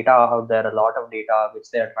sort of data out there, a lot of data which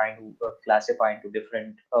they are trying to classify into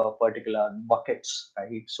different particular buckets,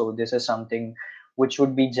 right? So this is something which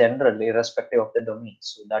would be general irrespective of the domain.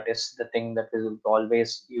 So that is the thing that will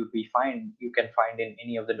always you can find in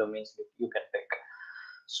any of the domains that you can pick.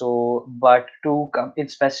 So, but to come,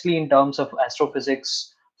 especially in terms of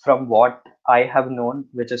astrophysics, from what I have known,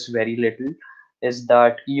 which is very little, is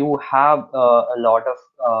that you have a lot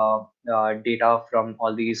of data from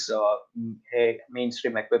all these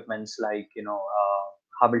mainstream equipments like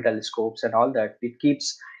Hubble telescopes and all that. It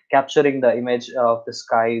keeps capturing the image of the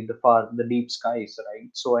sky, the deep skies, right?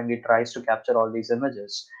 So, and it tries to capture all these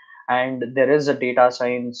images. And there is a data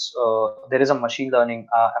science, there is a machine learning.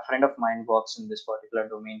 A friend of mine works in this particular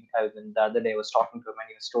domain. The other day I was talking to him and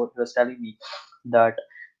he was telling me that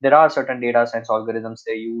there are certain data science algorithms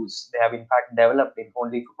they use. They have in fact developed it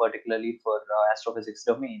only particularly for astrophysics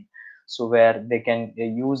domain. So where they can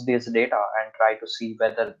use this data and try to see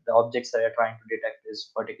whether the objects that are trying to detect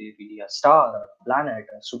is particularly a star, a planet,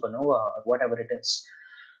 a supernova, or whatever it is.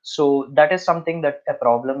 So that is something that a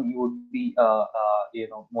problem you would be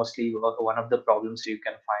mostly one of the problems you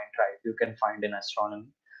can find, right? You can find in astronomy.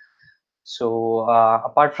 So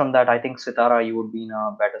apart from that, I think Sitara, you would be in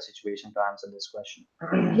a better situation to answer this question.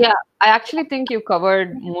 Yeah, I actually think you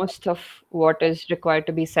covered most of what is required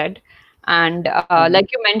to be said. And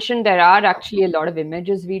like you mentioned, there are actually a lot of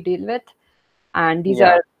images we deal with. And these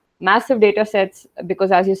are massive data sets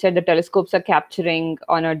because, as you said, the telescopes are capturing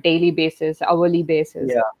on a daily basis, hourly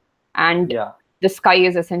basis. Yeah. And the sky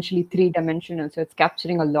is essentially three-dimensional. So it's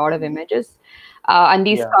capturing a lot of images. And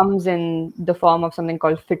these comes in the form of something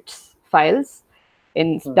called FITS files.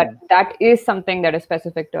 That is something that is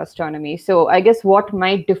specific to astronomy. So I guess what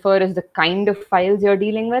might differ is the kind of files you're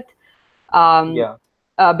dealing with.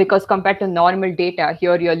 Because compared to normal data,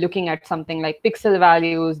 here you're looking at something like pixel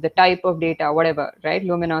values, the type of data, whatever, right?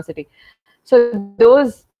 Luminosity. So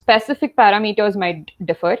those specific parameters might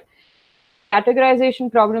differ.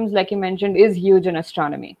 Categorization problems, like you mentioned, is huge in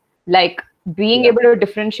astronomy. Like being able to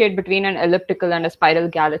differentiate between an elliptical and a spiral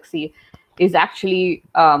galaxy is actually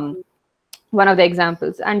one of the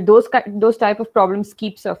examples. And those type of problems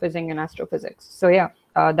keep surfacing in astrophysics. So yeah,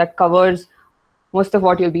 that covers most of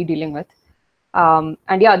what you'll be dealing with. And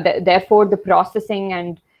yeah, therefore the processing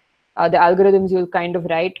and the algorithms you'll kind of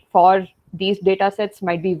write for these data sets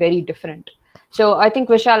might be very different. So I think,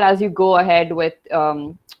 Vishal, as you go ahead with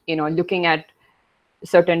looking at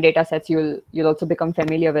certain data sets, you'll also become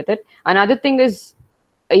familiar with it. Another thing is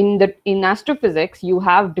in astrophysics, you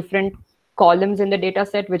have different columns in the data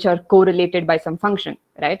set which are correlated by some function,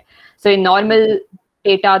 right? So in normal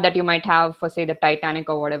data that you might have for, say, the Titanic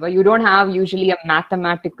or whatever, you don't have usually a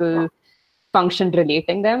mathematical function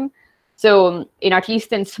relating them. So at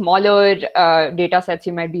least in smaller data sets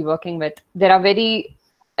you might be working with, there are very,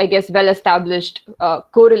 I guess, well-established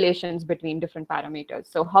correlations between different parameters.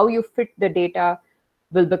 So how you fit the data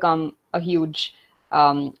will become a huge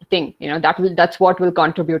thing. That's what will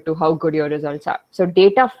contribute to how good your results are. So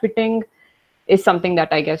data fitting is something that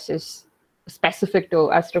I guess is specific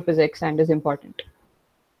to astrophysics and is important.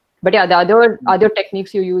 But yeah, the other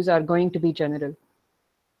techniques you use are going to be general.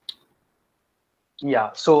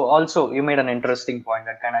 Yeah. So also you made an interesting point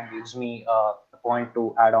that kind of gives me a point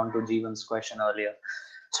to add on to Jeevan's question earlier.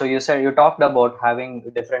 So you talked about having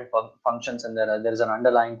different functions, and there's an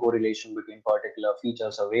underlying correlation between particular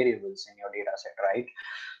features or variables in your data set, right?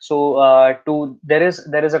 So there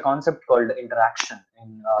is a concept called interaction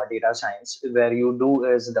in data science, where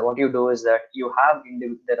what you do is that you have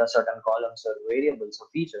there are certain columns or variables or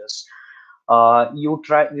features.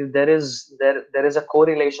 There is a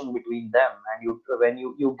correlation between them, and when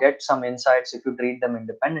you get some insights, if you treat them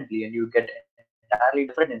independently, and you get entirely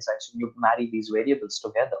different insights, you marry these variables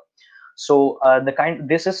together. So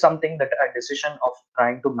this is something that a decision of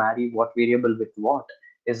trying to marry what variable with what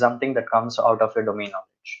is something that comes out of your domain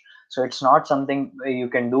knowledge. So it's not something you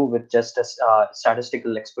can do with just a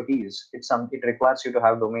statistical expertise. It requires you to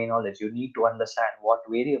have domain knowledge. You need to understand what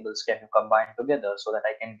variables can you combine together so that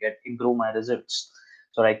I can improve my results,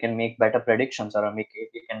 so I can make better predictions, or you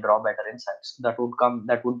can draw better insights.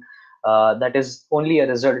 That is only a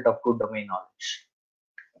result of good domain knowledge.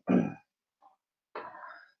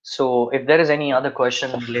 So if there is any other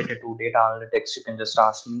question related to data analytics, you can just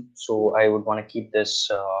ask me. So I would want to keep this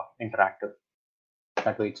interactive.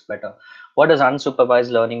 That way it's better. What does unsupervised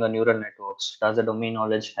learning or neural networks? Does the domain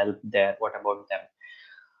knowledge help there? What about them?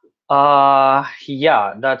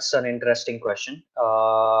 Yeah, that's an interesting question.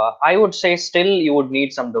 I would say still you would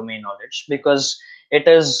need some domain knowledge, because it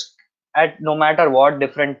is no matter what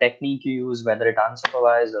different technique you use, whether it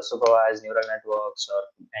unsupervised or supervised neural networks or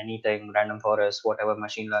anything, random forest, whatever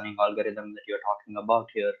machine learning algorithm that you're talking about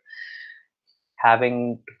here,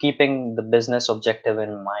 keeping the business objective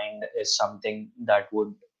in mind is something that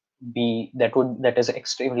is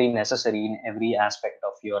extremely necessary in every aspect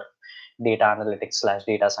of your data analytics /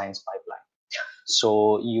 data science pipeline.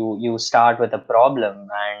 So you start with a problem,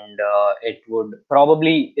 and it would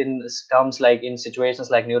probably, in terms like in situations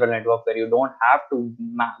like neural network, where you don't have to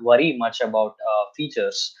worry much about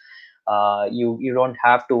features. You don't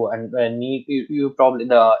have to, and need you probably,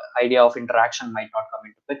 the idea of interaction might not come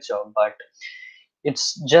into picture, but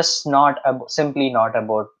it's just not simply not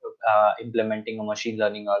about implementing a machine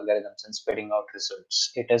learning algorithms and spitting out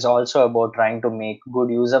results. It is also about trying to make good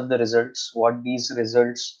use of the results. What these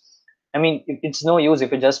results, I mean, it's no use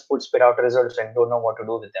if you just spit out results and don't know what to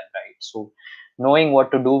do with them, right? So knowing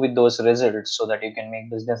what to do with those results so that you can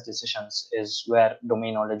make business decisions is where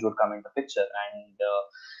domain knowledge would come into picture.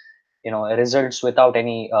 And results without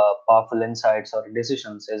any powerful insights or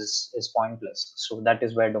decisions is pointless. So that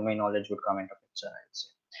is where domain knowledge would come into picture, I'd say.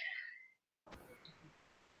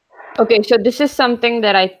 Okay, so this is something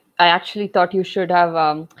that I actually thought you should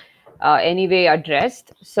have anyway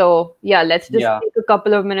addressed. So yeah, let's just take a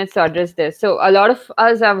couple of minutes to address this. So a lot of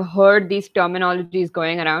us have heard these terminologies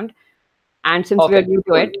going around, and since we're new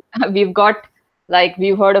to it,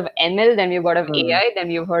 we've heard of ML, then we've heard of AI, then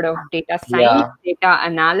we've heard of data science, data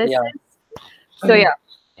analysis. So yeah,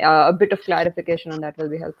 a bit of clarification on that will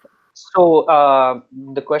be helpful. So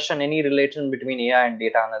the question, any relation between AI and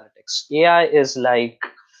data analytics? AI is like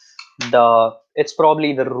it's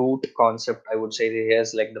probably the root concept, I would say.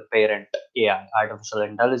 Here's like the parent AI, artificial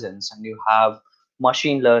intelligence, and you have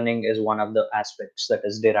machine learning is one of the aspects that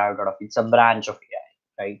is derived out of it. It's a branch of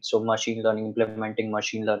AI, right? So machine learning, implementing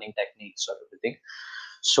machine learning techniques or everything.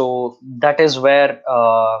 So that is where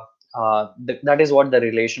that is what the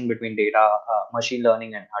relation between data, machine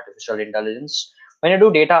learning, and artificial intelligence. When you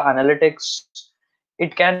do data analytics,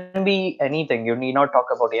 it can be anything. You need not talk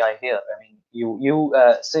about AI here. I mean,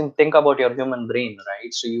 think about your human brain,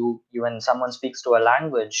 right? So you when someone speaks to a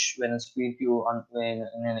language, when it speak you on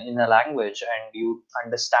in a language, and you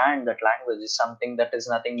understand that language is something that is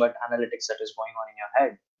nothing but analytics that is going on in your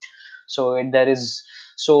head. So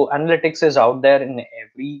analytics is out there in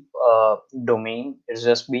every domain. It's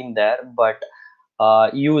just been there, but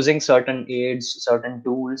using certain aids, certain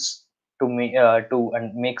tools to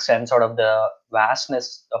make sense out of the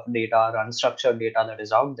vastness of data or unstructured data that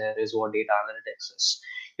is out there is what data analytics is.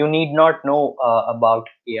 You need not know about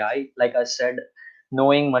AI. Like I said,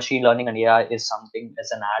 knowing machine learning and AI is something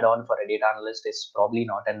as an add-on for a data analyst is probably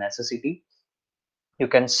not a necessity. You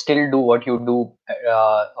can still do what you do,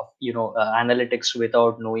 analytics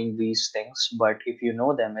without knowing these things. But if you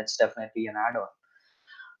know them, it's definitely an add-on.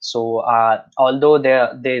 So although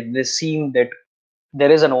they seem that there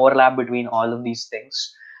is an overlap between all of these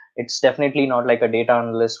things, it's definitely not like a data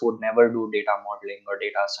analyst would never do data modeling or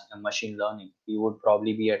machine learning. He would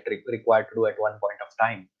probably be required to do at one point of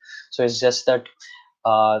time. So it's just that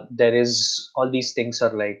there is all these things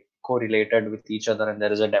are like correlated with each other, and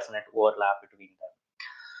there is a definite overlap between them.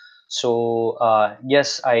 So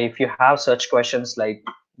yes, if you have such questions like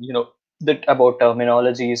about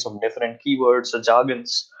terminologies of different keywords or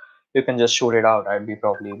jargons, you can just shoot it out. I'd be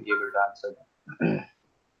probably able to answer them.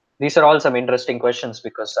 These are all some interesting questions,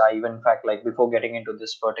 because I even, in fact, like before getting into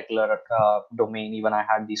this particular domain, even I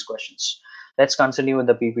had these questions. Let's continue with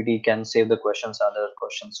the PPT. Can save the other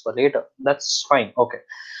questions for later. That's fine. Okay.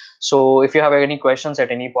 So if you have any questions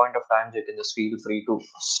at any point of time, you can just feel free to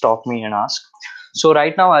stop me and ask. So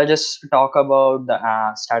right now, I'll just talk about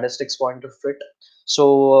the statistics point of it.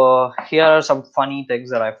 So here are some funny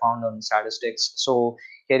things that I found on statistics. So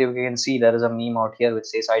here you can see there is a meme out here which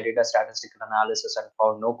says, I did a statistical analysis and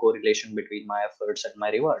found no correlation between my efforts and my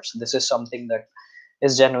rewards. This is something that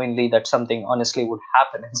is genuinely that something honestly would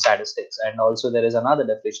happen in statistics. And also there is another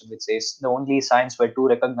definition which says the only science where two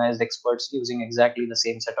recognized experts using exactly the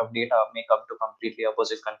same set of data may come to completely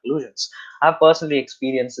opposite conclusions. I've personally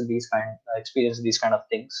experienced these kind of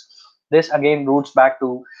things. This again roots back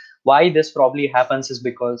to why this probably happens is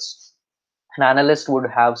because an analyst would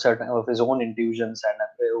have certain of his own intuitions, and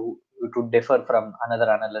it would differ from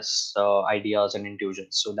another analyst's ideas and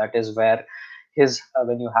intuitions. So that is where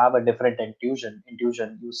when you have a different intuition,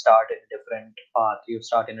 you start in a different path, you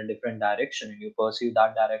start in a different direction, and you pursue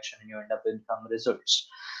that direction, and you end up with some results.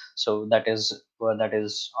 So that is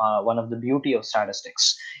one of the beauty of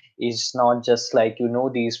statistics. Is not just like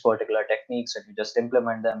these particular techniques and you just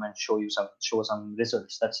implement them and show some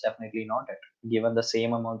results. That's definitely not it. Given the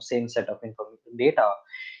same set of information data,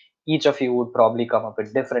 each of you would probably come up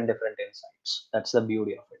with different insights. That's the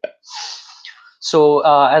beauty of it. So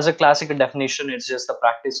as a classical definition, it's just the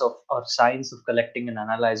practice of or science of collecting and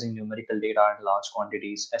analyzing numerical data in large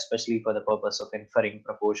quantities, especially for the purpose of inferring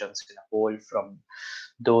proportions in a whole from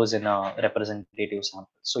those in a representative sample.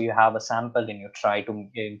 So you have a sample and you try to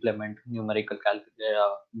implement numerical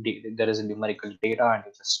there is a numerical data, and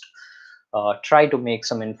you just try to make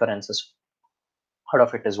some inferences out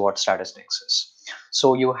of it, is what statistics is.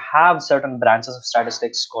 So you have certain branches of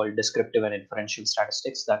statistics called descriptive and inferential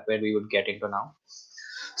statistics, that where we would get into now.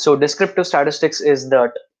 So descriptive statistics is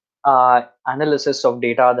that analysis of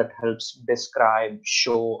data that helps describe,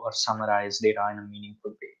 show, or summarize data in a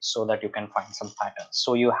meaningful way so that you can find some patterns.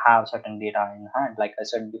 So you have certain data in hand, like I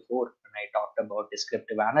said before when I talked about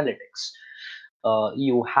descriptive analytics.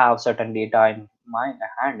 You have certain data in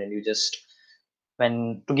hand, and you just,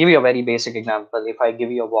 when, to give you a very basic example, if I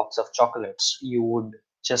give you a box of chocolates, you would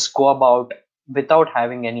just go about without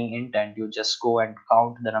having any intent, you just go and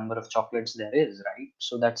count the number of chocolates there is, right?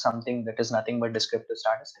 So that's something that is nothing but descriptive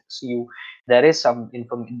statistics. There is some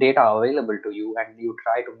data available to you, and you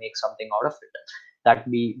try to make something out of it.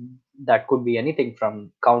 That could be anything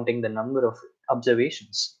from counting the number of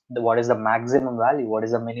observations, what is the maximum value, what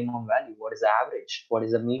is the minimum value, what is the average, what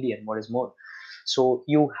is the median, what is more. So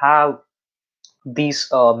you have these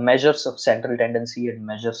measures of central tendency and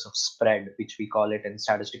measures of spread, which we call it in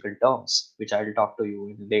statistical terms, which I'll talk to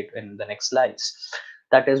you in the next slides.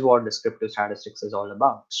 That is what descriptive statistics is all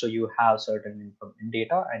about. So you have certain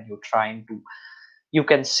data, and you're trying to, you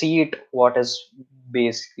can see it, what is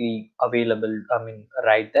basically available, I mean,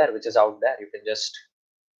 right there, which is out there. You can just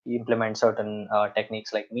implement certain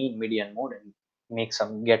techniques like mean, median, mode, and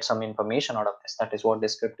get some information out of this. That is what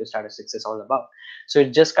descriptive statistics is all about. So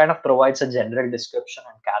it just kind of provides a general description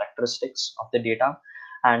and characteristics of the data,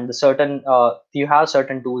 and the certain you have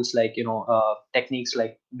certain tools like techniques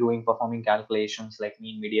like performing calculations like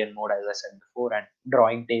mean, median, mode, as I said before, and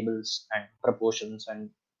drawing tables and proportions and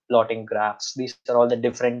plotting graphs. These are all the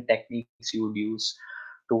different techniques you would use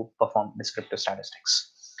to perform descriptive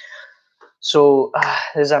statistics. So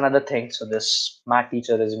there's another thing. So this math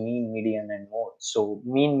teacher is mean, median, and mode. So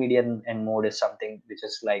mean, median, and mode is something which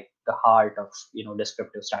is like the heart of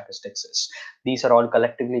descriptive statistics. These are all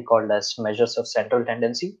collectively called as measures of central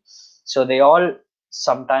tendency. So they all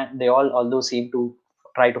although seem to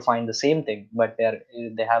try to find the same thing, but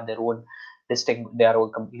they have their own they are all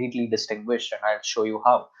completely distinguished, and I'll show you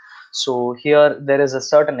how. So here there is a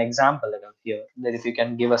certain example here, that if you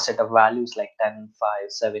can give a set of values like 10, 5,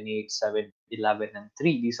 7, 8, 7, 11, and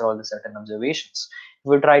 3, these are all the certain observations. If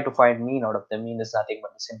we try to find mean out of them, mean is nothing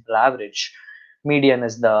but the simple average. Median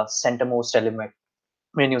is the centermost element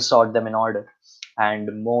when you sort them in order,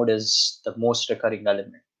 and mode is the most recurring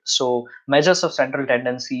element. So measures of central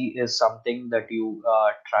tendency is something that you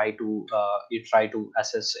try to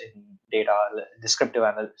assess in data descriptive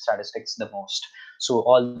statistics the most. So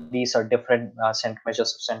all these are different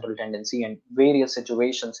measures of central tendency, and various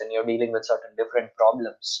situations, and you're dealing with certain different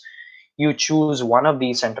problems, you choose one of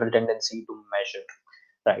these central tendency to measure,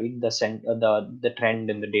 right? The trend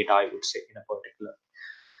in the data, I would say, in a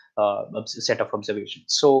particular set of observations.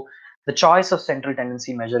 So the choice of central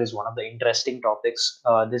tendency measure is one of the interesting topics.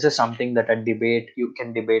 This is something that you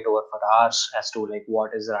can debate over for hours as to like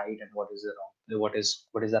what is right and what is the wrong, what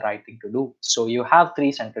is the right thing to do. So you have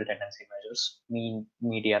 3 central tendency measures: mean,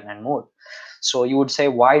 median, and mode. So you would say,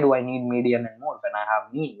 why do I need median and mode when I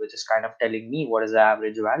have mean, which is kind of telling me what is the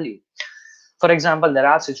average value? For example, there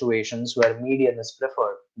are situations where median is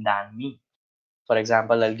preferred than mean. For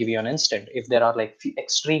example, I'll give you an instant. If there are like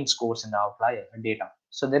extreme scores in the outlier data,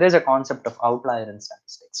 so there is a concept of outlier in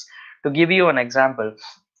statistics. To give you an example,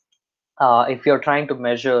 if you're trying to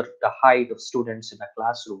measure the height of students in a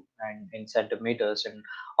classroom and in centimeters, and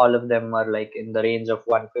all of them are like in the range of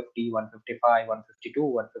 150, 155, 152,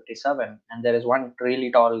 157, and there is one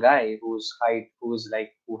really tall guy who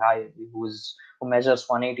measures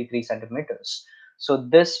 183 centimeters. So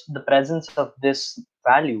the presence of this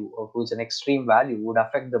value, or who's an extreme value, would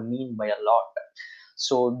affect the mean by a lot.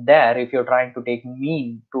 So there, if you're trying to take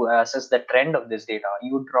mean to assess the trend of this data,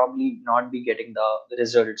 you would probably not be getting the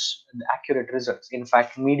results, the accurate results. In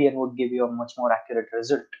fact, median would give you a much more accurate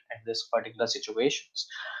result in this particular situations.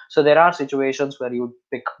 So there are situations where you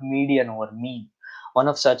pick median over mean. One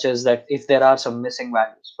of such is that if there are some missing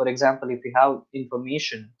values. For example, if you have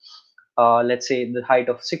information, let's say the height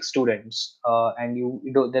of 6 students, and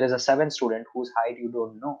there is a 7th student whose height you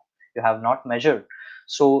don't know, you have not measured.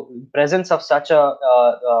 So presence of such a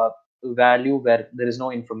value where there is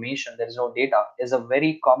no information, there is no data, is a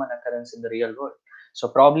very common occurrence in the real world. So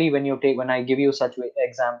probably when I give you such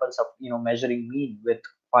examples of measuring mean with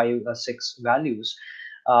 5 or 6 values,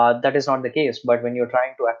 that is not the case. But when you're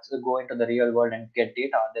trying to go into the real world and get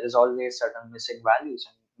data, there is always certain missing values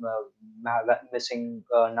and missing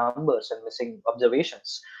numbers and missing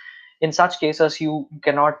observations. In such cases, you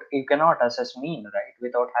cannot assess mean, right?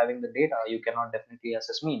 Without having the data, you cannot definitely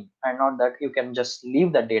assess mean. And not that you can just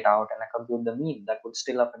leave the data out and compute the mean, that would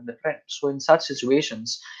still affect the trend. So in such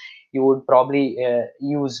situations, you would probably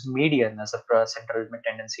use median as a central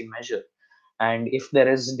tendency measure. And if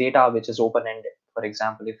there is data which is open ended, for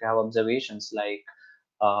example, if you have observations like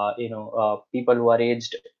people who are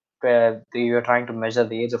aged, where you are trying to measure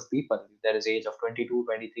the age of people, there is age of 22,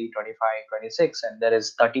 23, 25, 26, and there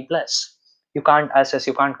is 30 plus. You can't assess,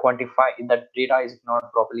 you can't quantify. That data is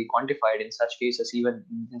not properly quantified. In such cases, even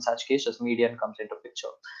in such cases, median comes into picture.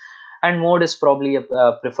 And mode is probably a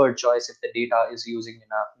preferred choice if the data is using in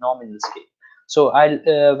a nominal scale. So I'll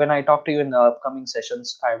when I talk to you in the upcoming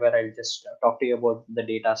sessions, where I'll just talk to you about the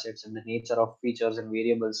data sets and the nature of features and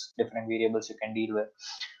variables, different variables you can deal with.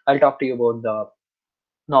 I'll talk to you about the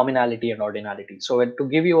nominality and ordinality. So to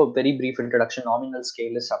give you a very brief introduction, nominal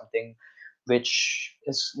scale is something which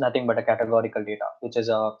is nothing but a categorical data, which is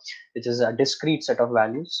a discrete set of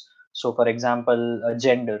values. So for example,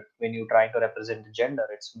 gender, when you try to represent the gender,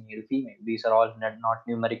 it's male, female. These are all not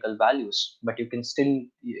numerical values, but you can still,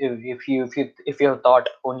 if you have thought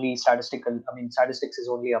only statistical, I mean, statistics is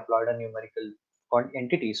only applied on numerical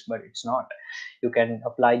entities, but it's not. You can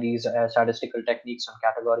apply these statistical techniques on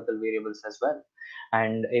categorical variables as well.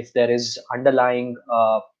 And if there is underlying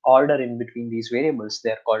order in between these variables,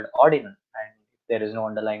 they're called ordinal. And if there is no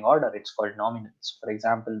underlying order, it's called nominal. So for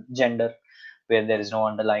example, gender, where there is no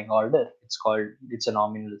underlying order, it's a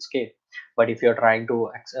nominal scale. But if you're trying to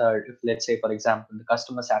if, let's say for example, the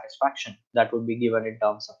customer satisfaction, that would be given in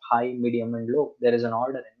terms of high, medium, and low. There is an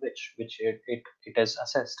order in which it is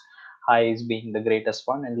assessed, high is being the greatest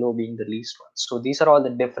one and low being the least one. So these are all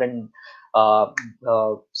the different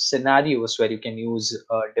scenarios where you can use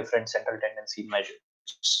different central tendency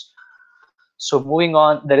measures. So moving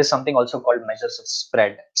on, there is something also called measures of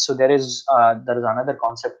spread. So there is another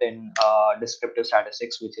concept in descriptive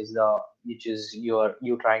statistics, which is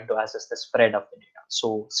you trying to assess the spread of the data.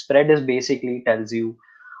 So spread is basically tells you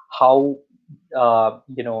how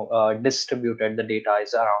distributed the data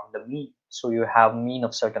is around the mean. So you have mean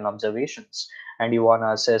of certain observations, and you want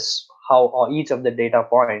to assess how each of the data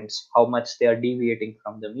points, how much they are deviating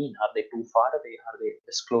from the mean. Are they too far away? Are they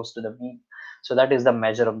as close to the mean? So that is the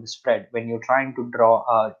measure of the spread. When you're trying to draw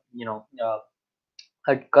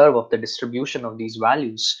a curve of the distribution of these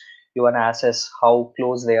values, you want to assess how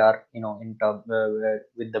close they are, in term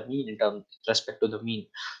with the mean, in terms with respect to the mean.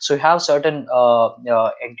 So you have certain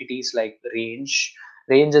entities like range.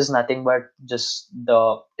 Range is nothing but just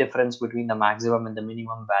the difference between the maximum and the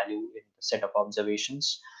minimum value in the set of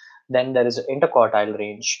observations. Then there is interquartile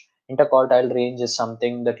range. Interquartile range is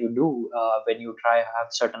something that you do when you try have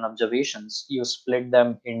certain observations. You split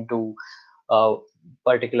them into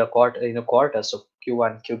particular quarters, so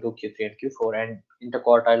Q1, Q2, Q3, and Q4, and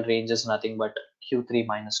interquartile range is nothing but Q3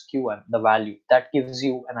 minus Q1, the value. That gives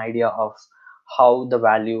you an idea of how the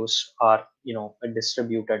values are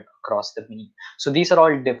distributed across the mean. So these are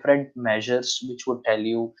all different measures which would tell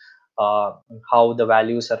you how the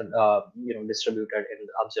values are distributed in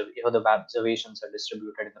how the observations are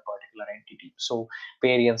distributed in the particular entity. So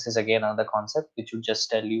variance is again another concept which would just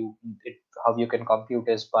tell you how you can compute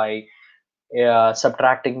is by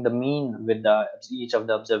subtracting the mean with each of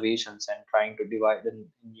the observations and trying to divide them.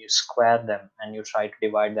 You square them and you try to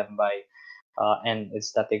divide them by n.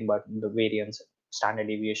 It's nothing but the variance. Standard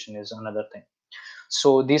deviation is another thing.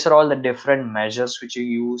 So these are all the different measures which you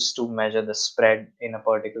use to measure the spread in a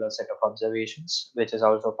particular set of observations, which is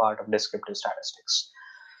also part of descriptive statistics.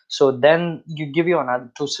 So then you give you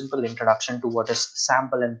another two simple introduction to what is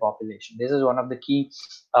sample and population. This is one of the key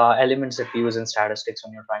elements that we use in statistics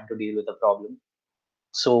when you're trying to deal with a problem.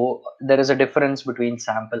 So there is a difference between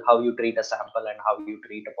sample, how you treat a sample, and how you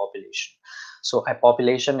treat a population. So a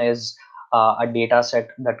population is a data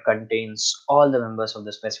set that contains all the members of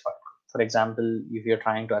the specified group. For example, if you're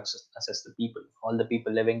trying to assess the people, all the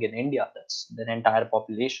people living in India, that's the entire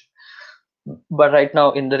population. But right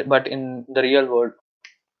now in the real world,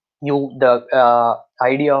 the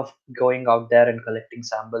idea of going out there and collecting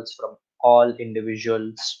samples from all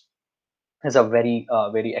individuals is a very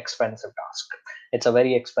expensive task. It's a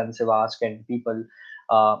very expensive ask, and people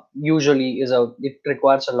usually it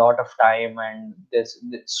requires a lot of time. And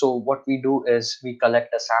so what we do is we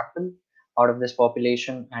collect a sample out of this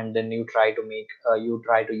population, and then you try to make you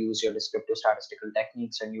try to use your descriptive statistical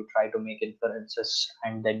techniques, and you try to make inferences,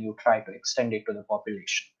 and then you try to extend it to the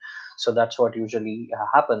population. So that's what usually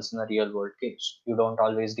happens in a real world case. You don't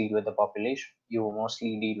always deal with the population, you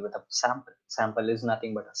mostly deal with a sample is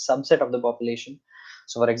nothing but a subset of the population.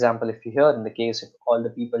 So for example, if you hear in the case, if all the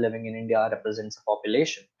people living in India represents a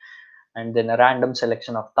population, and then a random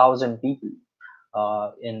selection of 1,000 people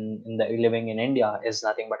in the living in India is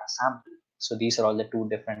nothing but a sample. So these are all the two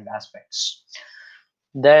different aspects.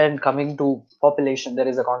 Then coming to population, there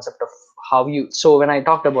is a concept of how you. So when I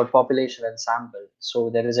talked about population and sample, so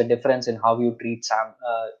there is a difference in how you treat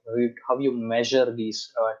how you measure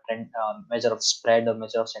these measure of spread or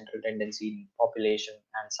measure of central tendency in population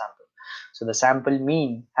and sample. So the sample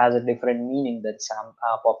mean has a different meaning than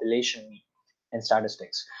population mean in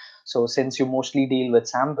statistics. So since you mostly deal with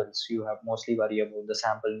samples, you have mostly worry about the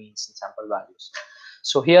sample means and sample values.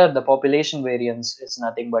 So here the population variance is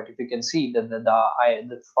nothing but, if you can see that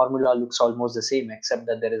the formula looks almost the same, except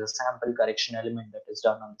that there is a sample correction element that is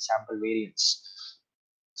done on the sample variance.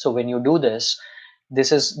 So when you do this,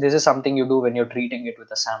 this is something you do when you're treating it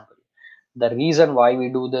with a sample. The reason why we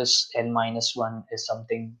do this n-1 is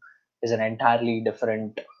something is an entirely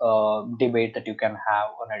different debate that you can have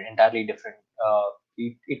on an entirely different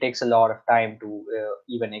it takes a lot of time to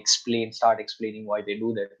even start explaining why they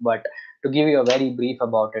do that. But to give you a very brief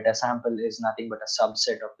about it, a sample is nothing but a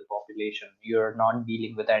subset of the population. You're not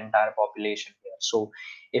dealing with the entire population here. So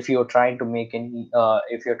if you're trying to make any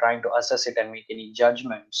if you're trying to assess it and make any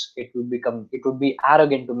judgments, it would be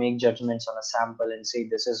arrogant to make judgments on a sample and say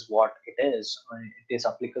this is what it is, or it is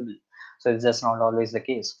applicable. So it's just not always the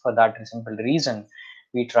case. For that simple reason,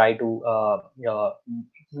 we try to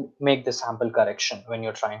make the sample correction when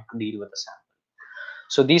you're trying to deal with a sample.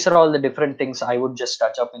 So these are all the different things I would just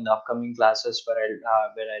touch up in the upcoming classes, where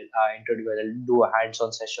I'll do a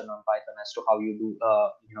hands-on session on Python as to how you do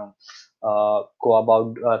go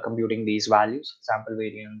about computing these values, sample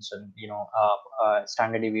variance, and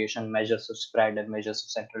standard deviation, measures of spread, and measures of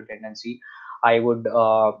central tendency. I would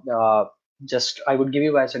I would give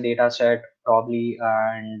you guys a data set probably,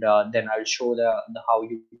 and then I'll show the how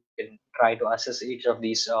you can try to assess each of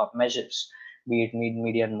these measures, be it mean,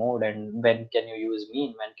 median, mode, and when can you use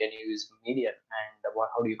mean, when can you use median, and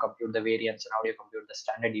how do you compute the variance, and how do you compute the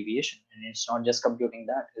standard deviation. And it's not just computing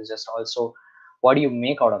that, it's just also what do you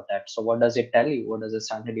make out of that. So what does it tell you? What does the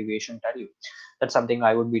standard deviation tell you? That's something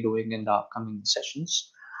I would be doing in the upcoming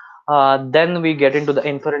sessions. Then we get into the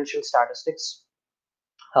inferential statistics.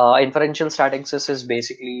 Inferential statistics is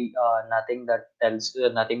basically nothing that tells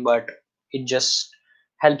nothing but it just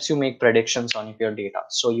helps you make predictions on your data.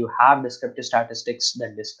 So you have descriptive statistics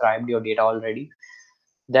that described your data already.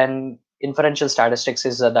 Then inferential statistics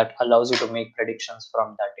is that allows you to make predictions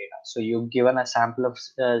from that data. So you're given a sample of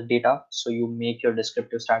data, so you make your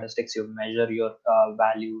descriptive statistics, you measure your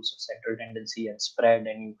values of central tendency and spread,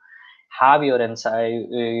 and you have your insight,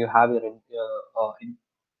 you have your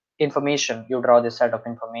information, you draw this set of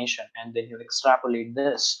information, and then you extrapolate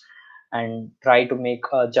this and try to make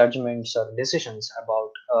judgments or decisions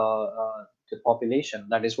about the population.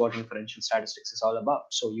 That is what inferential statistics is all about.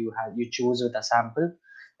 So you choose with a sample,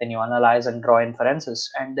 then you analyze and draw inferences,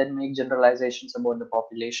 and then make generalizations about the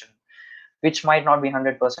population, which might not be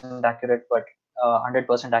 100% accurate, but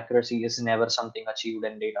 100% accuracy is never something achieved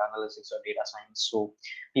in data analysis or data science. So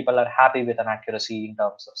people are happy with an accuracy in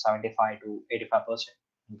terms of 75 to 85%,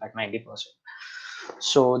 in fact 90%.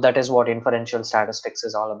 So that is what inferential statistics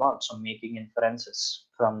is all about. So making inferences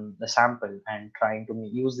from the sample and trying to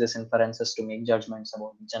use these inferences to make judgments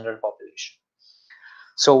about the general population.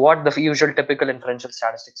 So what the usual typical inferential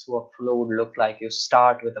statistics workflow would look like: you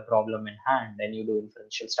start with a problem in hand, then you do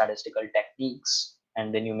inferential statistical techniques,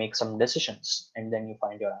 and then you make some decisions, and then you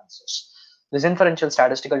find your answers. This inferential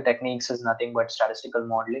statistical techniques is nothing but statistical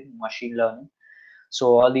modeling, machine learning.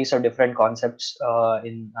 So all these are different concepts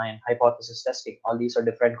in hypothesis testing. All these are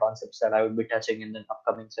different concepts that I will be touching in the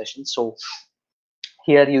upcoming sessions. So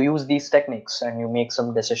here you use these techniques and you make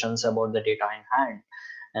some decisions about the data in hand,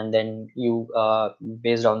 and then you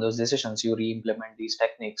based on those decisions you re-implement these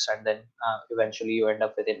techniques, and then eventually you end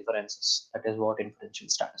up with inferences. That is what inferential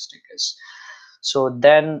statistic is. So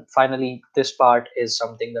then finally this part is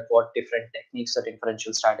something that what different techniques that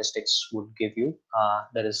inferential statistics would give you.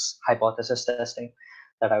 There is hypothesis testing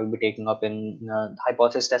that I will be taking up in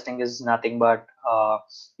hypothesis testing is nothing but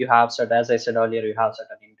you have certain, as I said earlier, you have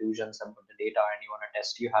certain intuitions about the data and you want to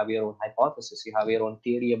test. You have your own hypothesis, you have your own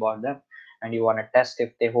theory about them, and you want to test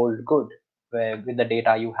if they hold good with the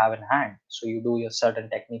data you have in hand. So you do your certain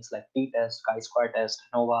techniques like t-test, chi-square test,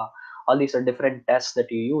 ANOVA, All these are different tests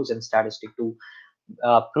that you use in statistic to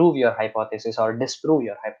prove your hypothesis or disprove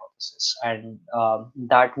your hypothesis, and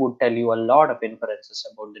that would tell you a lot of inferences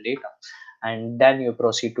about the data. And then you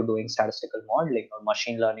proceed to doing statistical modeling or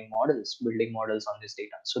machine learning models, building models on this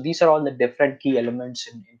data. So these are all the different key elements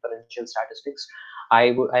in inferential statistics.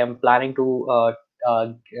 I am planning to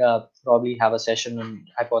probably have a session on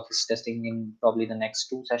hypothesis testing in probably the next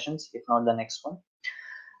 2 sessions, if not the next one.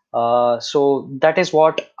 So that is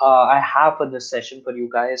what I have for this session for you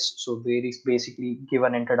guys. So very basically give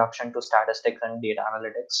an introduction to statistics and data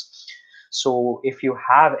analytics. So if you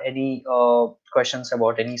have any questions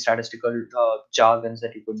about any statistical jargons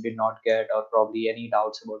that you did not get, or probably any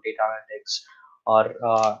doubts about data analytics, or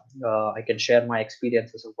I can share my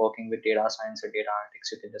experiences of working with data science or data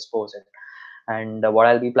analytics, you can just pose it. And what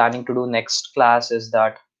I'll be planning to do next class is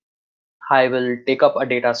that I will take up a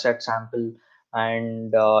data set sample.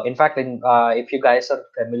 And in fact, if you guys are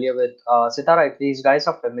familiar with Sitara, if these guys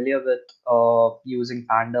are familiar with using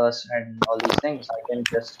pandas and all these things, I can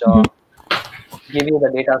just give you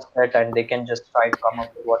the data set and they can just try to come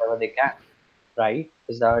up with whatever they can, right?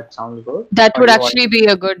 Does that sound good? That Or would do you want- actually be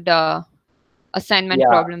a good assignment Yeah.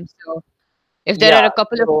 problem. So if there are Yeah, a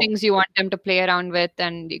couple so- of things you want them to play around with,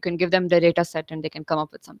 and you can give them the data set and they can come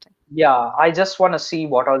up with something. Yeah, I just want to see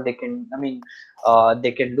what all they can,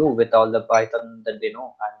 they can do with all the Python that they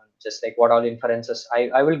know, and just like what all inferences.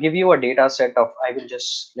 I will give you a data set of, let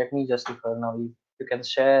me just, now you can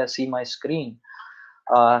see my screen.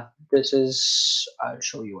 This is, I'll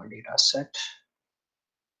show you a data set.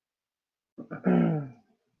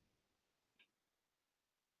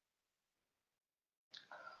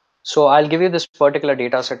 So I'll give you this particular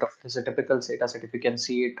data set. This is a typical data set. If you can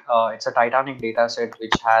see it, it's a Titanic data set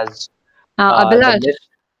which has the Abhilash, list.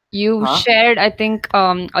 you Huh? shared, I think,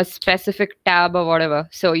 a specific tab or whatever.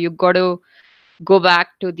 So you got to go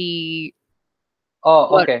back to the, Oh,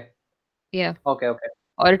 Or- okay. yeah, Okay.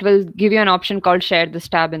 or it will give you an option called share this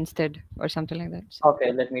tab instead or something like that. So,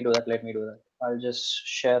 Okay, let me do that. I'll just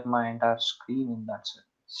share my entire screen in that sense.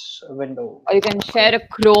 Window. or you can share a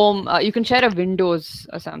Chrome, you can share a Windows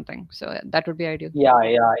or something. So that would be ideal. Yeah.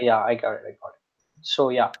 I got it. So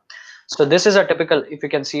yeah. So this is a typical, if you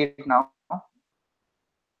can see it now.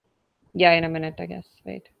 Yeah, in a minute, I guess.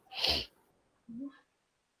 Wait.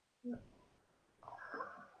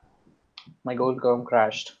 My Google Chrome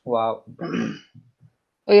crashed. Wow.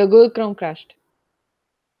 Oh, your Google Chrome crashed.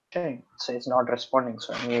 Okay. So it's not responding,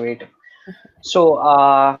 so I'm waiting. So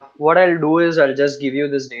what I'll do is I'll just give you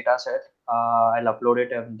this data set. I'll upload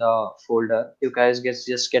it in the folder. You guys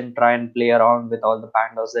just can try and play around with all the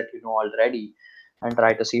pandas that you know already, and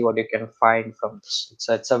try to see what you can find from this.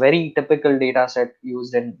 It's a very typical data set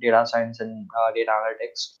used in data science and data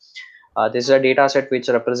analytics. This is a data set which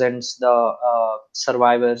represents the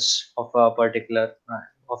survivors of a particular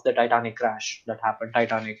of the Titanic crash that happened,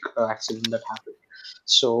 Titanic accident that happened.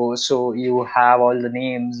 So you have all the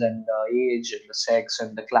names and the age and the sex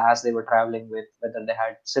and the class they were traveling with, whether they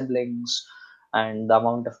had siblings, and the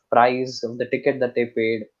amount of price of the ticket that they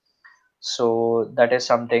paid. So that is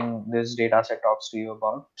something this data set talks to you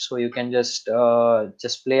about. So you can just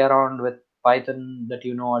play around with Python that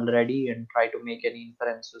you know already and try to make any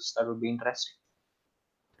inferences that would be interesting.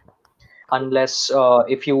 Unless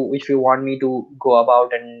if you want me to go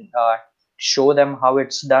about and show them how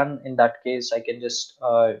it's done, in that case I can just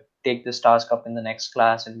take this task up in the next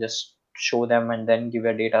class and just show them and then give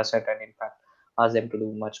a data set and in fact ask them to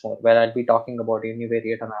do much more, where I'll be talking about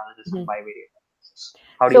univariate analysis and bivariate analysis.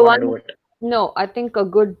 How do you want to do it? No, I think a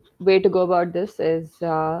good way to go about this is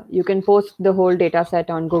you can post the whole data set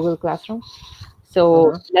on Google Classroom.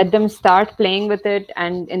 So let them start playing with it,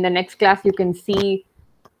 and in the next class you can see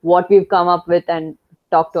what we've come up with and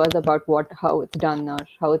talk to us about how it's done or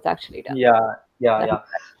how it's actually done. Yeah.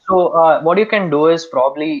 So what you can do is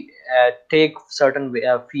probably take certain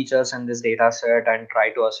features in this data set and try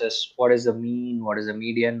to assess what is the mean, what is the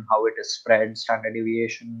median, how it is spread, standard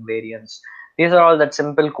deviation, variance. These are all that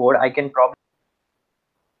simple code. I can probably.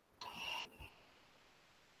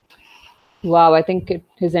 Wow, I think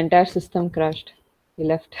his entire system crashed. He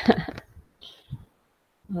left.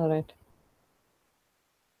 All right.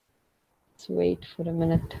 Let's wait for a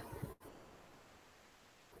minute.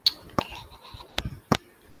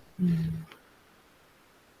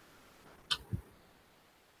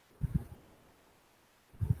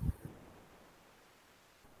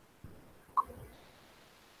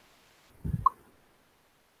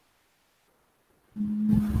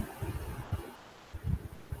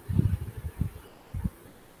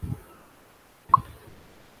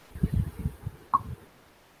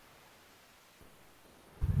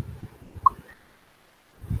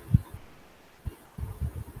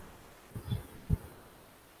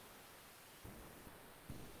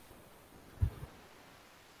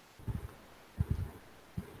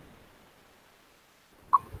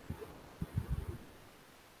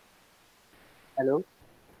 Hello.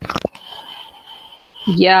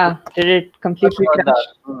 Yeah, did it completely Sorry about crash?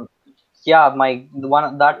 that. Yeah, my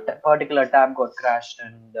one that particular tab got crashed,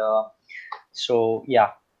 and so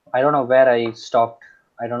yeah, I don't know where I stopped.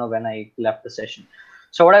 I don't know when I left the session.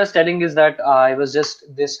 So what I was telling is that I was just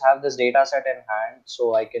have this data set in hand,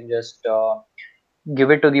 so I can just give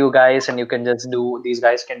it to you guys, and you can just do. These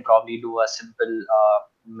guys can probably do a simple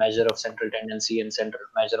measure of central tendency and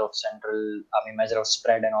measure of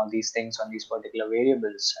spread and all these things on these particular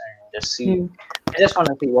variables, and just see. Hmm. I just want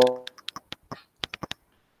to see what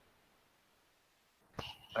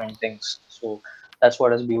different things. So that's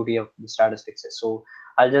what is beauty of the statistics is. So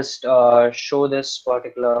I'll just show this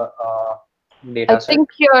particular I data set. think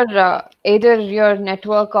your either your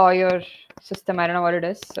network or your system. I don't know what it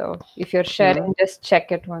is. So if you're sharing, just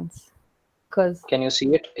check it once. Cause Can you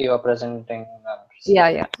see it? You are presenting. yeah,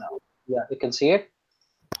 yeah, Now. Yeah, you can see it.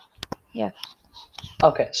 yeah.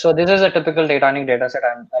 Okay, so this is a typical Titanic data set.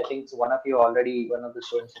 I think one of the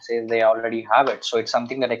students says they already have it. So it's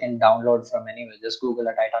something that I can download from anywhere. Just Google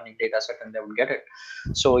a Titanic data set and they would get it.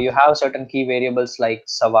 So you have certain key variables like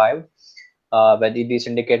survived, where these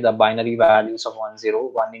indicate the binary values of 1, 0,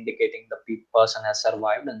 1 indicating the person has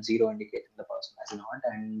survived and 0 indicating the person has not.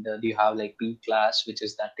 And you have like P class, which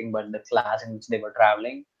is nothing but the class in which they were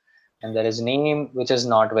traveling. And there is name, which is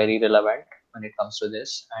not very relevant when it comes to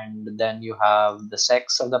this. And then you have the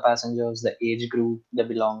sex of the passengers, the age group they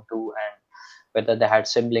belong to, and whether they had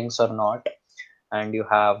siblings or not. And you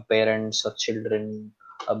have parents or children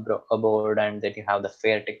aboard, and then you have the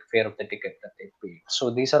fare of the ticket that they paid. So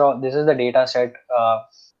this is the data set,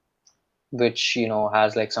 which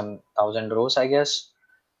has like some 1,000 rows, I guess.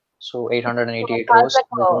 So So it 888 has rows. like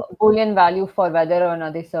a Boolean value for whether or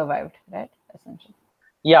not they survived, right? Essentially.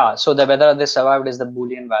 Yeah, so the whether they survived is the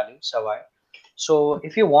Boolean value, survived. So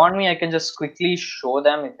if you want me, I can just quickly show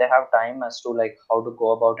them if they have time as to like how to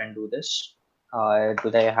go about and do this.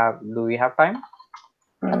 Do we have time?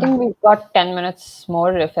 I think we've got 10 minutes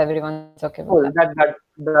more if everyone's okay with Cool. that.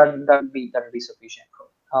 That would be sufficient.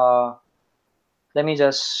 Let me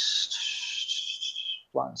just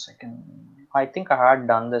 1 second. I think I had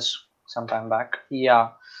done this some time back. Yeah.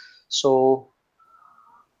 So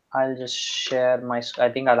I'll just share I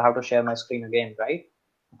think I'll have to share my screen again, right?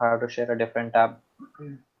 I have to share a different tab.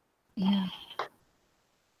 Yeah.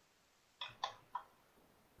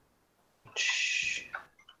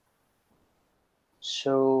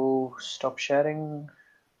 So stop sharing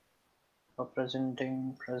for present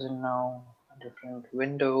now, a different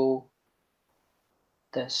window,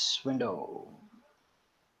 this window.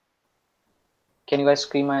 Can you guys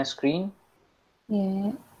see my screen?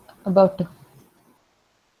 Yeah. About to.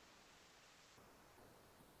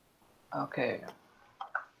 Okay.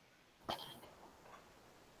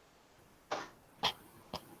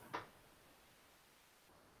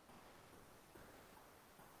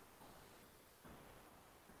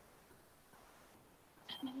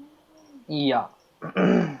 Yeah.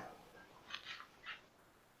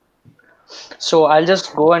 So I'll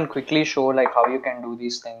just go and quickly show like how you can do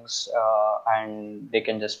these things, and they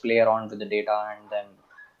can just play around with the data and then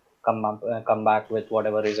come back with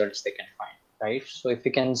whatever results they can find, right? So if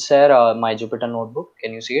you can share my Jupyter notebook,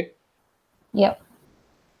 can you see it? Yeah.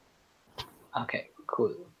 Okay,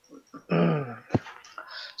 cool.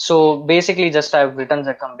 So basically just I've written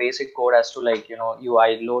some basic code as to like,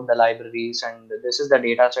 I load the libraries, and this is the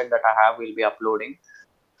data set that I have will be uploading.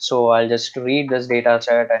 So I'll just read this data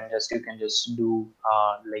set, and you can just do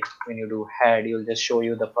like when you do head, you'll just show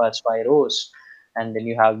you the first 5 rows, and then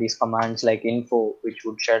you have these commands like info, which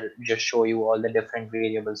would just show you all the different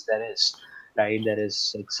variables there is, right? There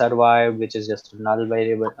is like survived, which is just a null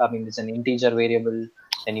variable. I mean, it's an integer variable.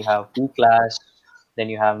 Then you have P class, then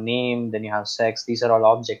you have name, then you have sex. These are all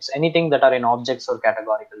objects. Anything that are in objects or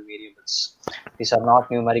categorical variables. These are not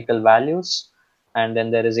numerical values. And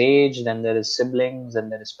then there is age, then there is siblings, then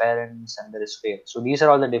there is parents, and there is fare. So these are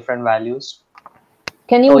all the different values.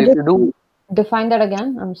 Can So you if you do define that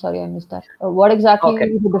again? I'm sorry, I missed that. What exactly Okay,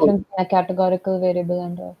 is the cool. difference between a categorical variable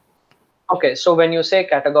and a... Okay, so when you say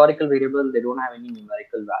categorical variable, they don't have any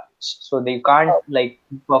numerical values, so they can't like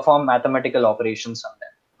perform mathematical operations on them.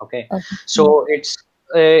 Okay, Okay. so it's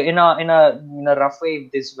in a rough way,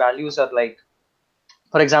 these values are like,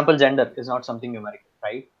 for example, gender is not something numerical,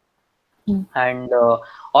 right? Hmm. And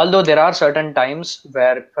although there are certain times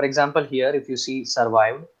where, for example, here if you see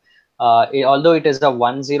survived, although it is a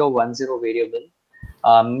 1010 variable,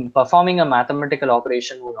 performing a mathematical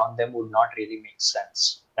operation on them would not really make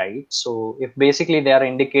sense, right? So if basically they are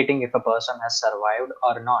indicating if a person has survived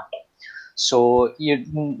or not, so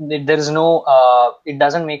there is no it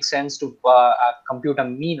doesn't make sense to compute a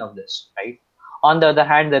mean of this, right? On the other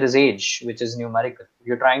hand, there is age, which is numerical. If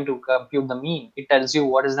you're trying to compute the mean, it tells you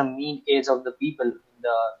what is the mean age of the people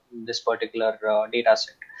in this particular data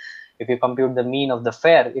set. If you compute the mean of the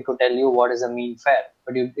fair, it will tell you what is the mean fair.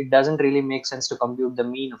 But it doesn't really make sense to compute the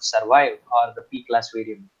mean of survive or the p class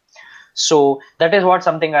variable. So that is what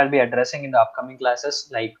something I'll be addressing in the upcoming classes.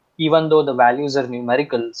 Like, even though the values are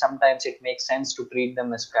numerical, sometimes it makes sense to treat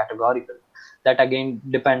them as categorical. That again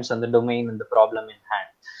depends on the domain and the problem in hand.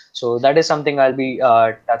 So that is something I'll be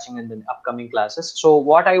touching in the upcoming classes. So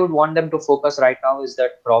what I would want them to focus right now is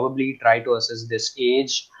that probably try to assess this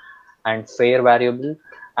age and fair variable,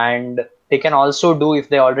 and they can also do, if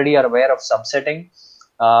they already are aware of subsetting,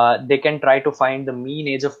 they can try to find the mean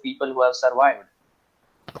age of people who have survived,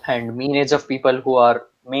 and mean age of people who are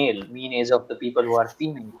male, mean age of the people who are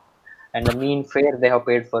female, and the mean fare they have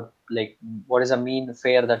paid for, like what is a mean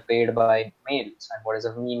fare that paid by males and what is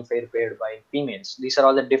a mean fare paid by females. These are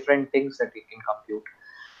all the different things that we can compute.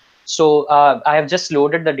 So I have just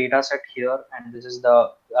loaded the data set here, and this is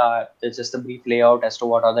the brief layout as to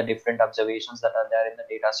what are the different observations that are there in the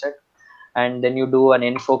data set. And then you do an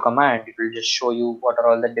info command, it will just show you what are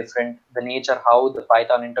all the different, the nature, how the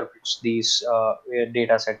Python interprets these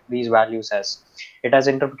data set, these values as. It has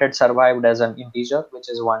interpreted survived as an integer, which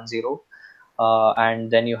is 10,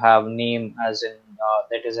 and then you have name as in,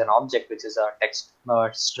 that is an object, which is a text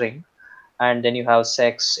string. And then you have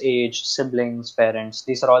sex, age, siblings, parents.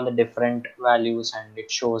 These are all the different values, and it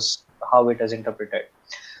shows how it is interpreted.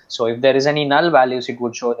 So if there is any null values, it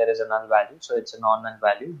would show there is a null value. So it's a non-null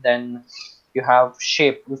value. Then you have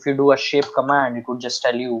shape. If you do a shape command, it would just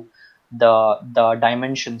tell you the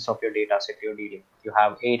dimensions of your data set you're dealing. You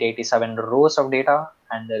have 887 rows of data,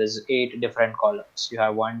 and there is 8 different columns. You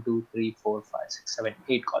have 1, 2, 3, 4, 5, 6, 7,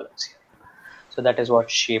 8 columns here. So that is what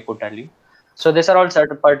shape would tell you. So these are all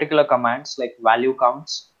certain particular commands like value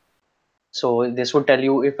counts. So this would tell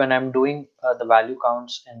you, if when I'm doing the value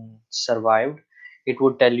counts and survived, it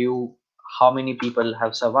would tell you how many people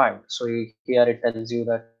have survived. So here it tells you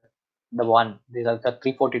that these are the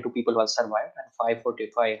 342 people who have survived and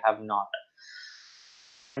 545 have not.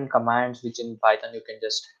 And commands which in Python you can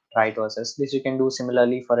just try to assess. This you can do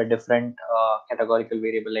similarly for a different categorical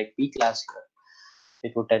variable like p class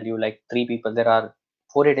here. It would tell you like 3 people. There are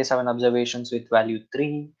 487 observations with value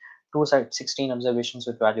 3, 216 observations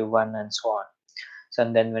with value 1, and so on. So,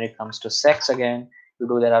 and then when it comes to sex again,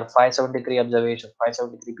 there are 573 observations,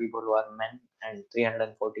 573 people who are men, and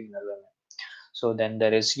 314 are women. So then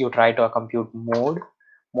there is, you try to compute mode.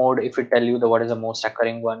 If it tell you what is the most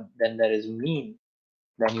occurring one, then there is mean.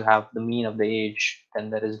 Then you have the mean of the age, then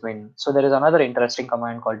there is min. So there is another interesting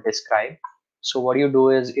command called describe. So what you do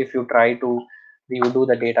is, if you do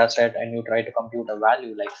the data set and you try to compute a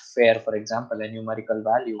value like fair, for example, a numerical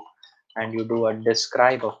value, and you do a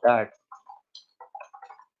describe of that,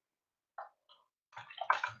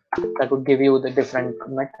 that would give you the different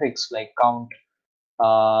metrics like count,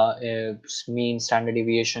 mean, standard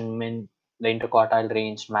deviation, min, the interquartile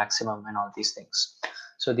range, maximum, and all these things.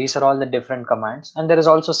 So these are all the different commands. And there is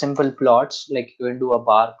also simple plots, like you can do a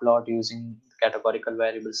bar plot using categorical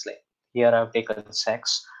variables. Like here I've taken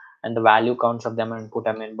sex and the value counts of them and put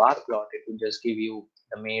them in bar plot. It will just give you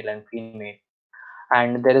the male and female.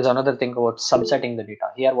 And there is another thing about subsetting the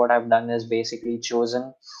data. Here what I've done is basically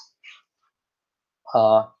chosen,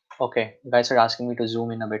 okay, you guys are asking me to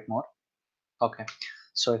zoom in a bit more. Okay,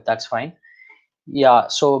 so if that's fine. Yeah,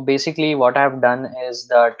 so basically what I've done is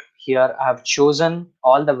that here I've chosen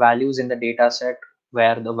all the values in the data set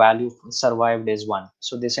where the value survived is 1.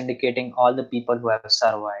 So this indicating all the people who have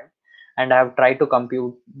survived, and I've tried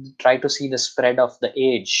to try to see the spread of the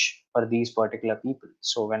age for these particular people.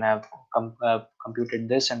 So when I've computed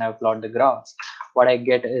this and I've plotted the graphs, what I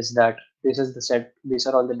get is that this is the set, these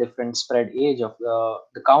are all the different spread age of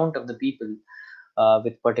the count of the people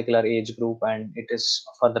with particular age group, and it is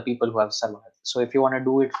for the people who have survived. So if you want to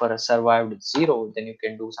do it for a survived 0, then you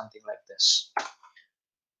can do something like this.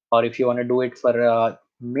 Or if you want to do it for a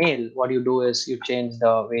male, what you do is you change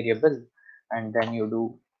the variable and then you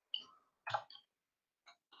do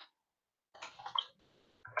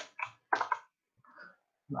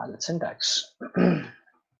valid syntax.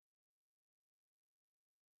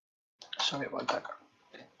 Sorry about that.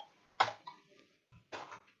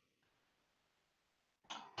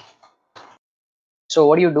 So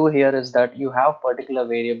what you do here is that you have particular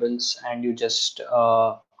variables and you just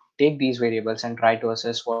take these variables and try to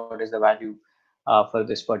assess what is the value for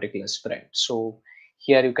this particular spread. So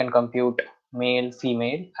here you can compute male,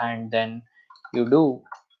 female, and then you do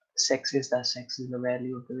sex is the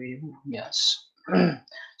value of the variable. Yes.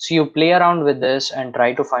 So you play around with this and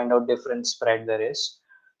try to find out different spread there is.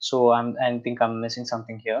 So I think I'm missing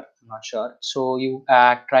something here. I'm not sure. So you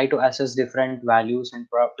try to assess different values and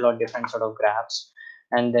plot different sort of graphs.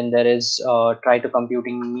 And then there is try to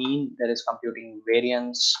computing mean, there is computing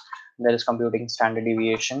variance, there is computing standard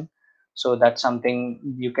deviation. So that's something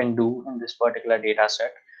you can do in this particular data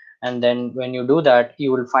set. And then when you do that,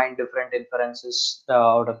 you will find different inferences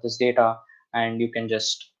out of this data, and you can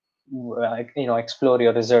just explore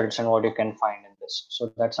your results and what you can find in this.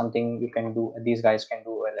 So that's something you can do, these guys can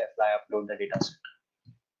do while I upload the data set.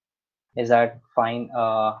 Is that fine?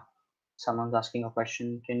 Someone's asking a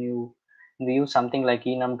question. Can you use something like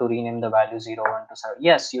enum to rename the value 0, 1 to 7?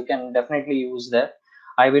 Yes, you can definitely use that.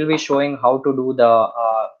 I will be showing how to do the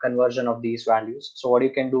conversion of these values. So what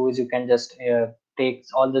you can do is you can just take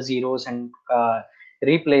all the zeros and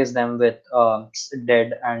replace them with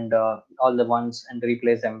dead, and all the ones and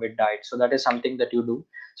replace them with died. So that is something that you do.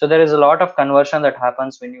 So there is a lot of conversion that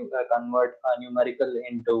happens when you convert numerical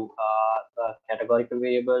into categorical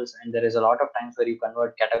variables, and there is a lot of times where you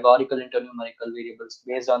convert categorical into numerical variables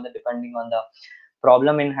based on the depending on the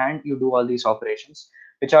problem in hand. You do all these operations,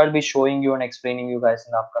 which I'll be showing you and explaining you guys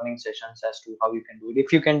in the upcoming sessions as to how you can do it.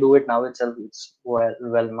 If you can do it now itself, it's well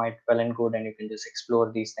and good, and you can just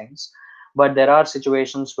explore these things. But there are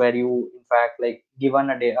situations where you, in fact, like given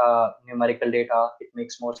a numerical data, it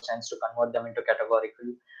makes more sense to convert them into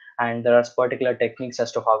categorical. And there are particular techniques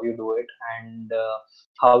as to how you do it, and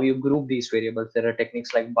how you group these variables. There are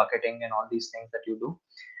techniques like bucketing and all these things that you do.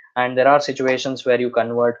 And there are situations where you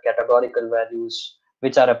convert categorical values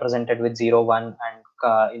which are represented with 0, 1,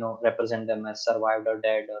 and represent them as survived or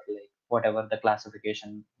dead, or like whatever the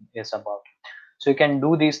classification is about. So you can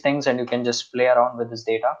do these things, and you can just play around with this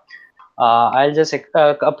data. I'll just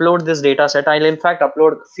upload this data set. I'll in fact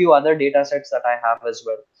upload a few other data sets that I have as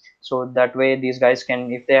well. So that way these guys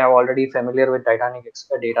can, if they are already familiar with Titanic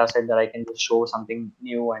data set, that I can just show something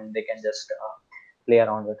new and they can just play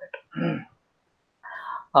around with it.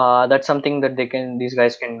 That's something that these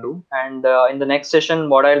guys can do. And in the next session,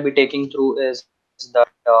 what I'll be taking through is that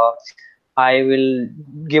I will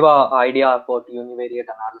give an idea about univariate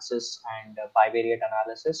analysis and bivariate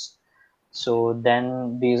analysis. So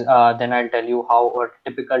then then I'll tell you how a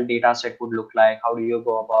typical data set would look like. How do you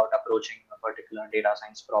go about approaching a particular data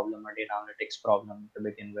science problem or data analytics problem to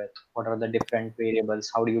begin with? What are the different variables?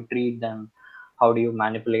 How do you treat them? How do you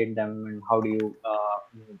manipulate them? And how do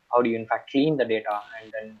you in fact clean the data?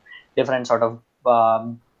 And then different sort of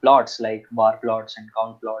plots like bar plots and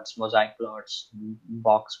count plots, mosaic plots,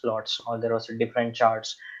 box plots, or there was different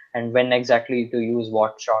charts, and when exactly to use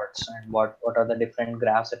what charts, and what are the different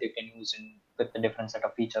graphs that you can use with the different set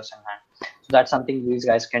of features in hand. So that's something these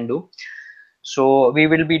guys can do. So we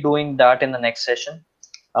will be doing that in the next session.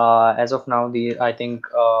 As of now, I think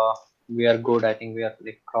we are good. I think we are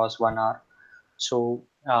like cross 1 hour. So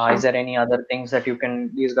is there any other things that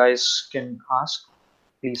these guys can ask?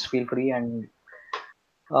 Please feel free. And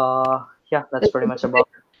yeah, that's pretty much about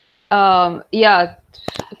it. Yeah,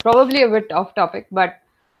 probably a bit off topic, but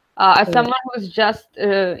as someone who's just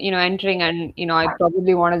entering, and I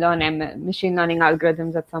probably want to learn machine learning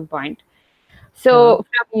algorithms at some point. So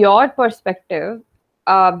from your perspective,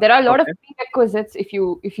 there are a lot of prerequisites. If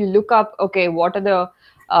you look up, okay, what are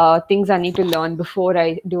the things I need to learn before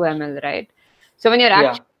I do ML, right? So when you're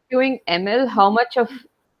actually doing ML, how much of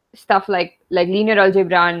stuff like linear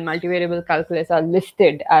algebra and multivariable calculus are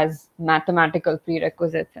listed as mathematical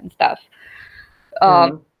prerequisites and stuff?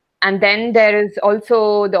 And then there is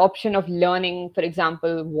also the option of learning, for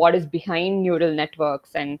example, what is behind neural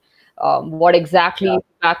networks, and what exactly is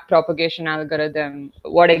back propagation algorithm,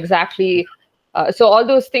 what exactly, so all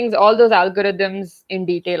those things, all those algorithms in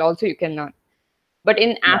detail also you can learn. But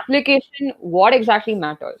in application, what exactly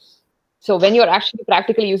matters? So when you're actually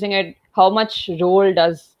practically using it, how much role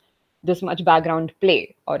does this much background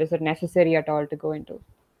play, or is it necessary at all to go into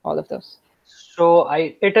all of those? So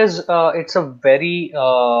it's a very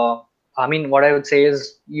I mean, what I would say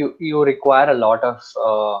is you require a lot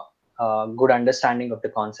of good understanding of the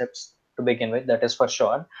concepts to begin with, that is for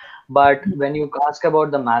sure. But when you ask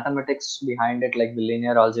about the mathematics behind it, like the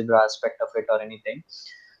linear algebra aspect of it or anything,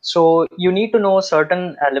 so you need to know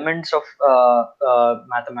certain elements of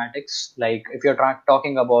mathematics. Like if you're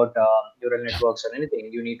talking about neural networks or anything,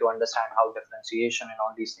 you need to understand how differentiation and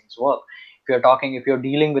all these things work. If you're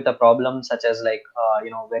dealing with a problem such as like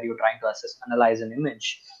where you're trying to analyze an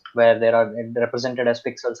image where there are represented as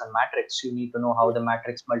pixels and matrix, you need to know how the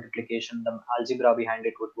matrix multiplication, the algebra behind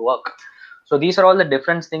it would work. So these are all the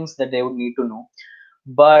different things that they would need to know.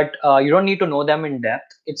 But you don't need to know them in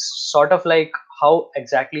depth. It's sort of like how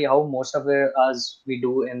most of us we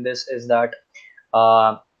do in this is that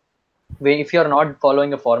if you're not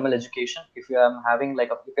following a formal education, if you're having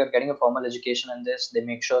like if you're getting a formal education in this, they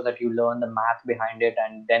make sure that you learn the math behind it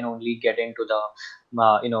and then only get into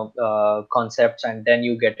the concepts, and then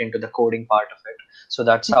you get into the coding part of it. So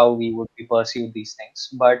that's how we would be pursue these things.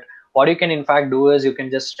 But what you can in fact do is you can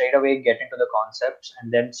just straight away get into the concepts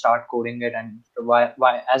and then start coding it. And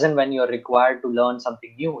why as in when you're required to learn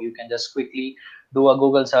something new, you can just quickly do a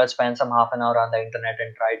Google search, spend some half an hour on the internet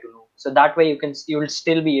and try to know. So that way you will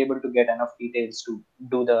still be able to get enough details to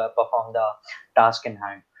perform the task in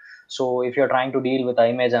hand. So if you're trying to deal with an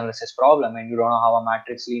image analysis problem and you don't know how a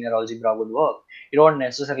matrix linear algebra would work, you don't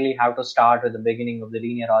necessarily have to start with the beginning of the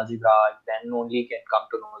linear algebra, then only can come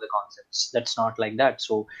to know the concepts. That's not like that.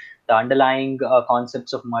 So the underlying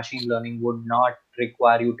concepts of machine learning would not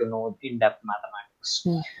require you to know in-depth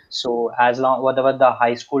mathematics. So as long whatever the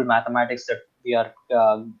high school mathematics that we are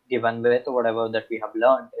given with, whatever that we have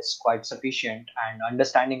learned is quite sufficient, and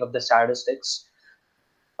understanding of the statistics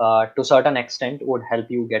to certain extent would help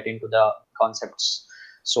you get into the concepts.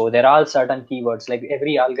 So there are certain keywords, like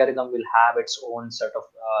every algorithm will have its own sort of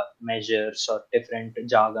measures or different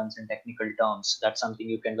jargons and technical terms. That's something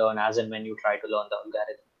you can learn as and when you try to learn the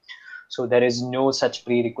algorithm. So there is no such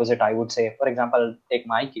prerequisite, I would say. For example, take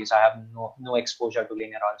my case, I have no exposure to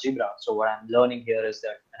linear algebra. So what I'm learning here is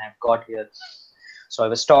that when I've got here, so I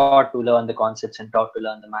was taught to learn the concepts and taught to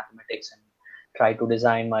learn the mathematics and try to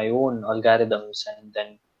design my own algorithms and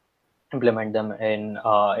then implement them in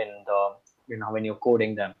the when you're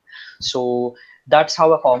coding them. So that's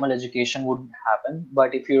how a formal education would happen.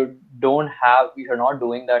 But if you if you're not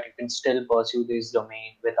doing that, you can still pursue this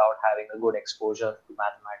domain without having a good exposure to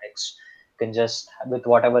mathematics. You can just, with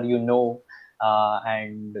whatever you know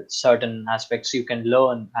and certain aspects, you can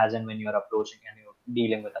learn as and when you're approaching and you're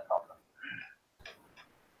dealing with a problem.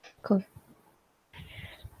 Cool.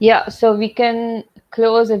 Yeah, so we can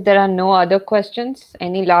close if there are no other questions.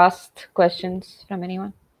 Any last questions from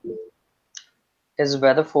anyone? Is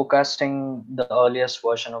weather forecasting the earliest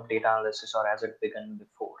version of data analysis, or has it begun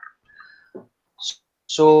before?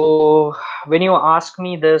 So when you ask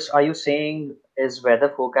me this, are you saying is weather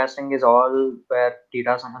forecasting is all where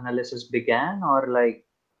data analysis began, or like,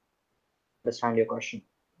 understand your question?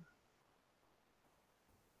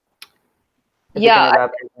 If you can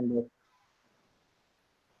elaborate on that.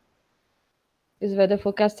 Is weather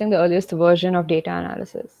forecasting the earliest version of data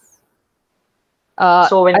analysis?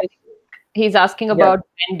 So when he's asking about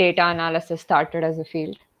when data analysis started as a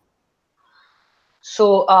field.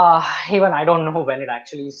 So even I don't know when it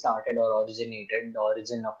actually started or originated, the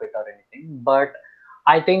origin of it or anything. But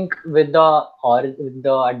I think with the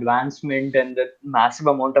advancement and the massive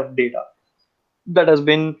amount of data that has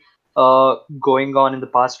been going on in the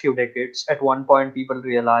past few decades, at one point people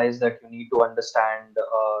realized that you need to understand,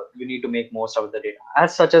 you need to make most of the data,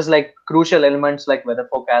 as such as like crucial elements like weather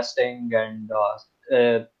forecasting and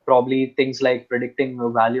probably things like predicting the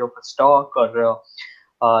value of a stock or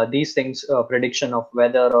these things, prediction of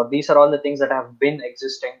weather, or these are all the things that have been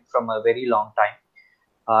existing from a very long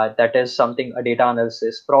time. That is something, a data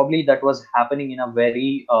analysis probably that was happening in a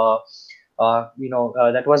very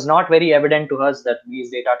that was not very evident to us that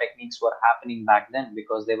these data techniques were happening back then,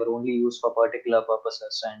 because they were only used for particular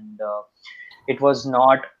purposes, and it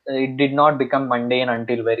did not become mundane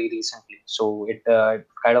until very recently. So it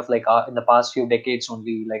kind of like in the past few decades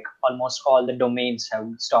only, like almost all the domains have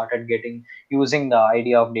started using the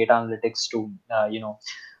idea of data analytics to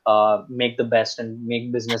make the best and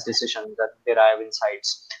make business decisions that derive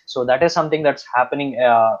insights. So that is something that's happening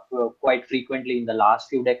quite frequently in the last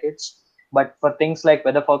few decades. But for things like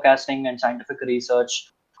weather forecasting and scientific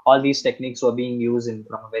research, all these techniques were being used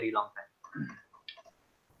from a very long time.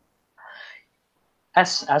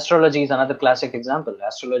 As astrology is another classic example.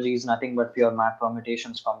 Astrology is nothing but pure math,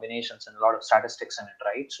 permutations, combinations, and a lot of statistics in it,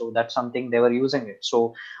 right? So that's something they were using it.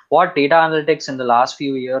 So what data analytics in the last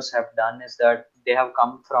few years have done is that they have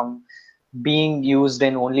come from being used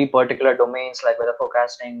in only particular domains like weather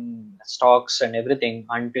forecasting, stocks, and everything,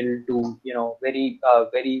 until to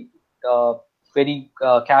very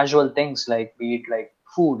casual things like, be it like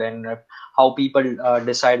food and how people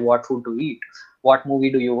decide what food to eat, what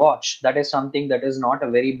movie do you watch. That is something that is not a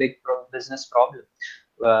very big business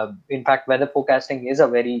problem. In fact, weather forecasting is a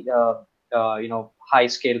very high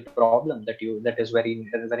scale problem that is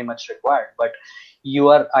very much required. But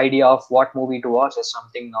your idea of what movie to watch is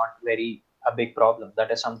something not very a big problem. That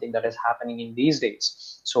is something that is happening in these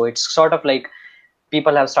days. So it's sort of like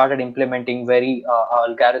people have started implementing very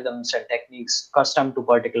algorithms and techniques custom to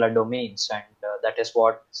particular domains, and that is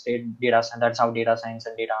what and that's how data science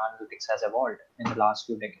and data analytics has evolved in the last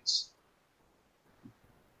few decades.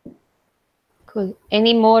 Cool.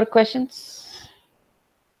 Any more questions?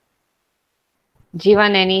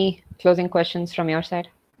 Jivan, any closing questions from your side?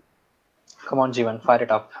 Come on, Jeevan, fire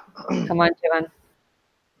it up. Come on, Jivan.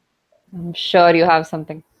 I'm sure you have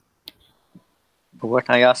something. What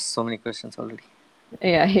I asked so many questions already.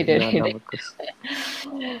 Yeah, he did. No, He no did. more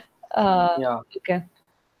questions. Yeah. Okay.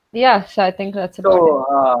 Yeah, so I think that's about it.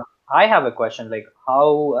 So I have a question. Like,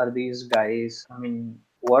 how are these guys? I mean,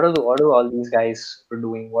 what do all these guys are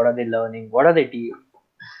doing? What are they learning? What are they teaching?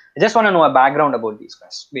 I just want to know a background about these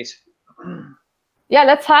guys, basically. Yeah,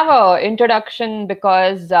 let's have a introduction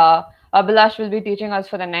because Abhilash will be teaching us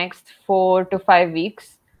for the next 4 to 5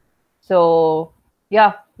 weeks. So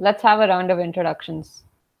yeah, let's have a round of introductions.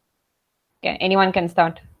 Okay, anyone can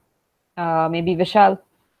start. Maybe Vishal.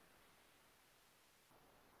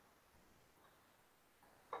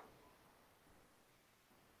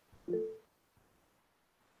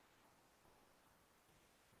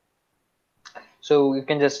 So you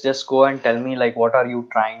can just go and tell me like what are you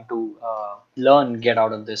trying to learn, get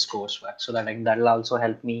out of this coursework, so that that'll also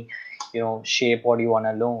help me, shape what you want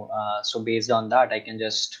to know. So based on that, I can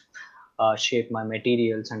just shape my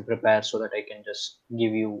materials and prepare so that I can just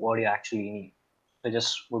give you what you actually need. I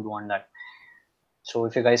just would want that. So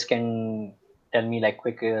if you guys can tell me like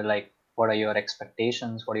quick, like what are your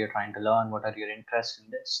expectations, what are you trying to learn, what are your interests in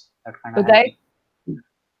this, that kind of help Uday, me.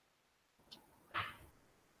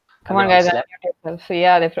 come Have they on, all guys, slept? unmute yourself. So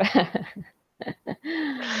yeah,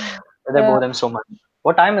 They bore them so much.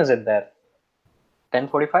 What time is it there?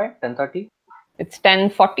 10:45, 10:30? it's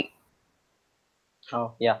 10:40.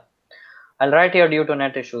 Oh, yeah. I'll write here due to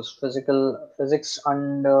net issues. Physics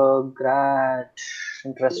undergrad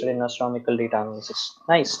interested in astronomical data analysis.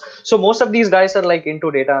 Nice. So most of these guys are like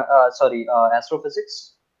into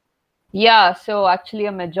astrophysics. Yeah, so actually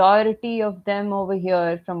a majority of them over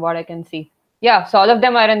here, from what I can see. Yeah, so all of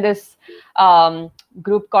them are in this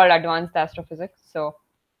group called Advanced Astrophysics. So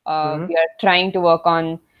we are trying to work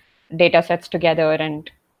on data sets together, and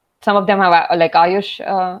some of them have, like Ayush,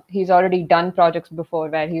 he's already done projects before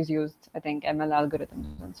where he's used, I think, ML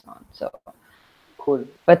algorithms and so on. So Cool.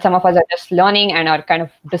 but some of us are just learning and are kind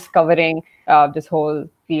of discovering this whole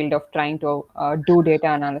field of trying to do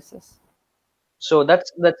data analysis. So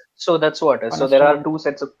that's what. On So there are astronomy. two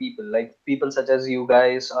sets of people. Like people such as you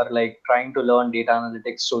guys are like trying to learn data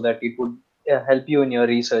analytics so that it would help you in your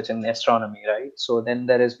research in astronomy, right? So then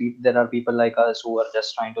there are people like us who are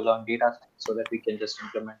just trying to learn data science so that we can just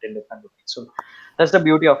implement in different domains. So that's the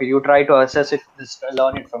beauty of it. You try to assess it,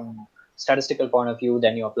 learn it from statistical point of view,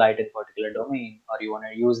 then you apply it in particular domain, or you want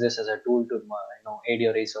to use this as a tool to aid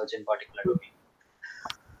your research in particular domain.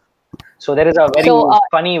 So there is a very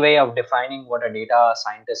funny way of defining what a data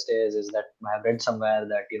scientist is that I have read somewhere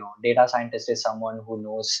that data scientist is someone who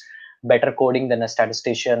knows better coding than a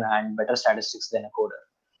statistician and better statistics than a coder.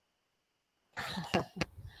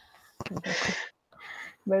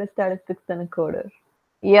 Better statistics than a coder.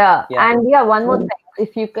 Yeah. And yeah, one more thing.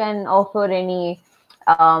 If you can offer any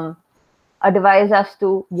advice as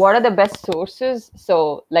to what are the best sources.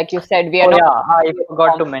 So like you said, we are I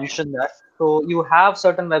forgot to mention that. So you have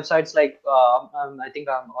certain websites like I think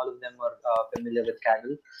all of them are familiar with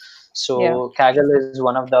Kaggle. So Kaggle is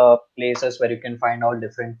one of the places where you can find all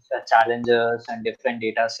different challenges and different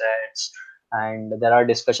data sets, and there are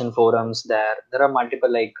discussion forums there. There are multiple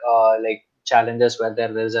like challenges where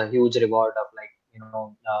there is a huge reward of like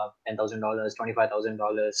 $10,000,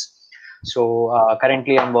 $25,000. So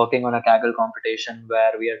currently I'm working on a Kaggle competition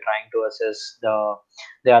where we are trying to assess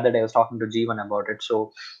the other day I was talking to Jeevan about it.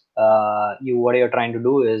 So what you're trying to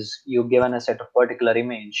do is you given a set of particular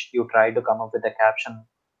image, you try to come up with a caption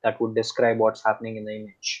that would describe what's happening in the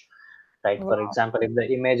image. Right. Wow. For example, if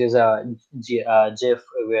the image is a GIF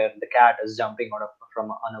where the cat is jumping out of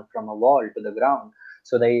from a wall to the ground,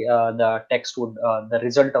 so the text would the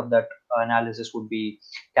result of that analysis would be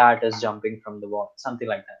cat is jumping from the wall, something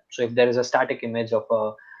like that. So if there is a static image of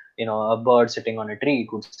a bird sitting on a tree,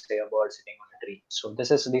 it would say a bird sitting on a tree. So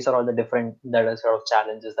these are all the different sort of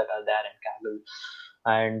challenges that are there in Kaggle.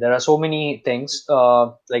 And there are so many things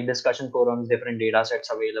like discussion forums, different data sets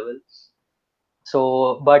available.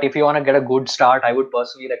 So, but if you want to get a good start, I would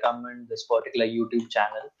personally recommend this particular YouTube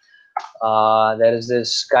channel. There is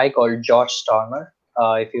this guy called Josh Stormer,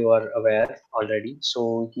 if you are aware already.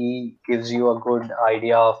 So he gives you a good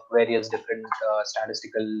idea of various different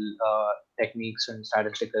statistical techniques and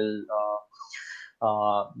statistical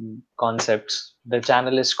concepts. The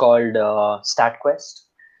channel is called StatQuest.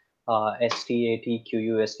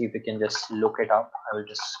 StatQust. If you can just look it up, I will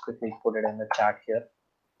just quickly put it in the chat here.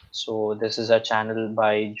 So this is a channel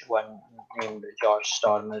by one named Josh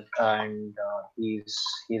Stormer, and he's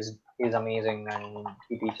He's amazing, and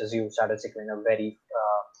he teaches you statistics in a very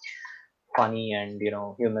funny and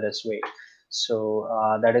humorous way. So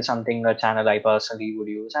that is something a channel I personally would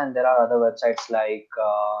use. And there are other websites like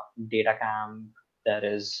Datacamp. There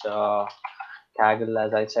is Kaggle,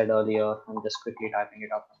 as I said earlier. I'm just quickly typing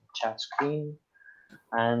it up on the chat screen.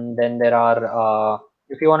 And then there are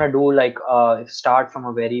if you want to do like start from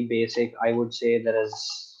a very basic, I would say there is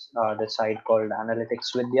this site called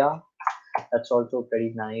Analytics Vidya. That's also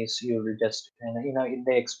pretty nice. You will just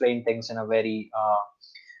they explain things in a very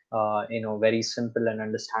very simple and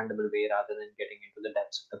understandable way rather than getting into the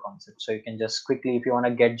depths of the concept. So you can just quickly, if you want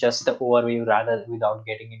to get just the overview rather without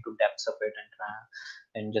getting into depths of it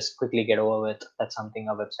and just quickly get over with, that's something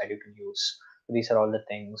a website you can use. These are all the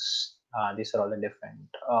things. These are all the different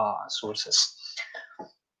sources.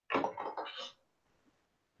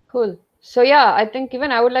 Cool. So yeah, I think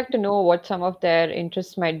even I would like to know what some of their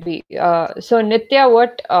interests might be. So Nitya,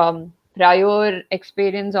 what prior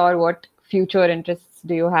experience or what future interests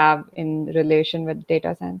do you have in relation with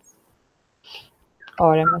data science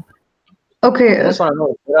or ML? Okay. I just want to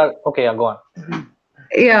know. Okay, yeah, go on.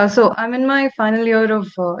 Yeah, so I'm in my final year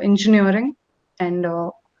of engineering, and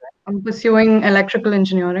I'm pursuing electrical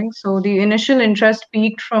engineering. So the initial interest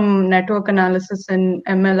peaked from network analysis and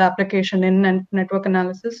ML application in network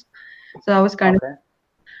analysis. So I was kind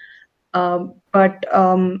of, but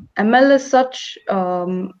ML is such,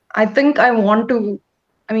 I think I want to,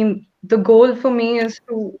 I mean, the goal for me is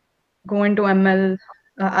to go into ML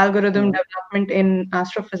algorithm development in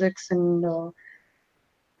astrophysics and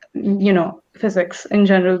physics in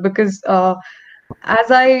general, because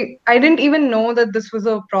as I didn't even know that this was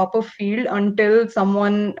a proper field until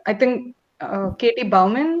someone, I think Katie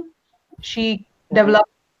Bauman, she developed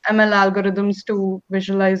ML algorithms to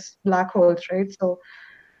visualize black holes, right? So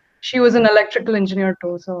she was an electrical engineer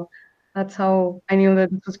too, so that's how I knew that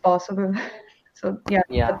this was possible. So yeah,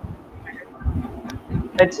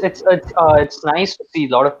 it's nice to see a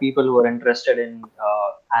lot of people who are interested in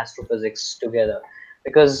astrophysics together,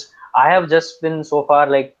 because I have just been so far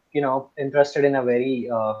interested in a very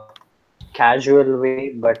casual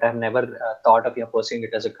way, but I've never thought of pursuing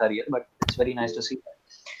it as a career. But it's very nice to see that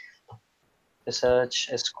research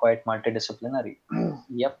is quite multidisciplinary.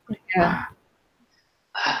 Yep. Yeah.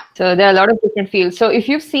 So there are a lot of different fields. So if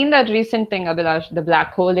you've seen that recent thing, Abhilash, the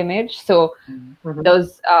black hole image, so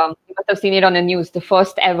those you must have seen it on the news, the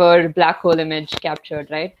first ever black hole image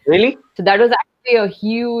captured, right? Really? So that was actually a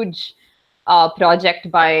huge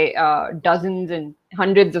project by dozens and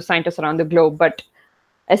hundreds of scientists around the globe. But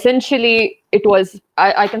essentially, it was,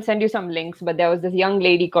 I can send you some links, but there was this young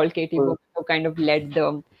lady called Katie Bauman who kind of led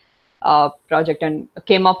the project and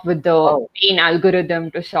came up with the main algorithm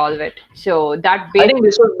to solve it. So that I think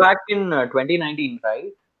this was back in 2019,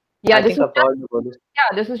 right? Yeah, I think I've heard about this.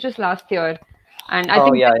 Yeah, this was just last year, and I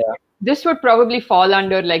think this would probably fall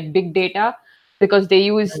under like big data, because they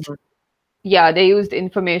used they used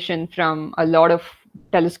information from a lot of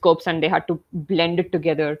telescopes and they had to blend it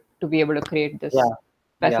together to be able to create this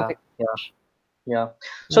specific. Yeah.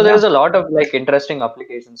 So there's a lot of interesting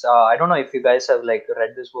applications. I don't know if you guys have read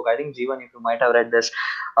this book. I think Jeevan, if you might have read this,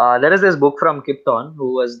 there is this book from Kip Thorne,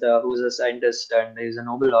 who's a scientist and he's a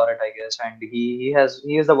Nobel laureate, I guess. And he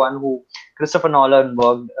is the one who Christopher Nolan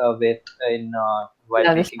worked with in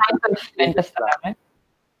while making Interstellar, right?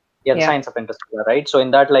 The Science of Interstellar, right? So in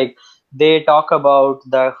that they talk about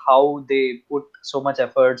how they put so much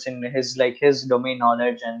efforts in his domain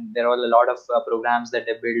knowledge, and there are a lot of programs that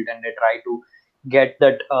they built, and they try to get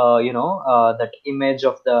that that image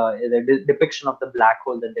of the depiction of the black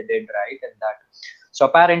hole that they did, right? And that, so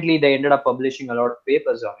apparently they ended up publishing a lot of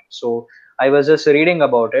papers on it. So I was just reading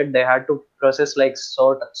about it. They had to process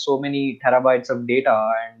so many terabytes of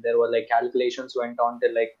data, and there were calculations went on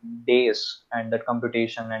till days, and that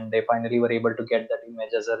computation, and they finally were able to get that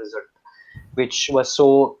image as a result, which was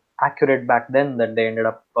so accurate back then that they ended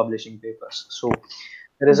up publishing papers. So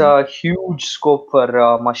there is a huge scope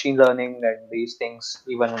for machine learning and these things,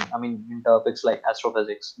 even in topics like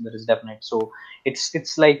astrophysics. There is definite. So it's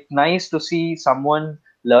nice to see someone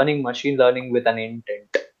learning machine learning with an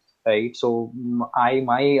intent, right? So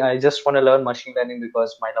I just want to learn machine learning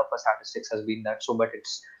because my love for statistics has been that. So, but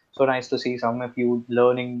it's so nice to see some of you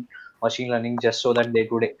learning machine learning just so that they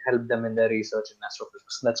could help them in their research in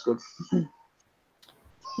astrophysics. That's good.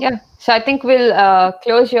 Yeah, so I think we'll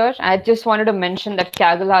close here. I just wanted to mention that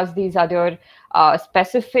Kaggle has these other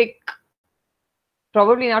specific,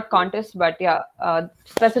 probably not contests, but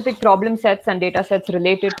specific problem sets and data sets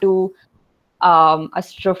related to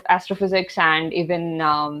astrophysics and even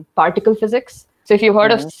particle physics. So if you've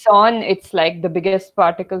heard of Mhm. CERN, it's like the biggest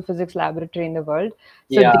particle physics laboratory in the world.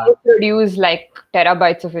 So Yeah. they produce like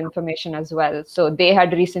terabytes of information as well. So they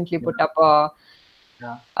had recently put up a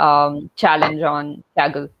challenge on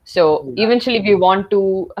Kaggle. So eventually we want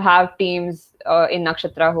to have teams in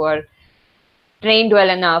Nakshatra who are trained well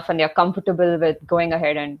enough and they're comfortable with going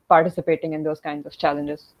ahead and participating in those kinds of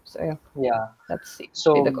challenges. So Yeah. let's see.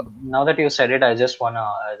 So the goal. now that you said it, I just wanna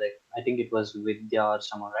I think it was Vidya or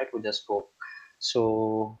someone, right, who just spoke.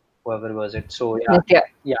 So whoever was it. So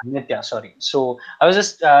Nitya. Sorry. So I was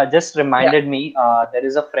just reminded me. There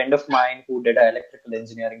is a friend of mine who did electrical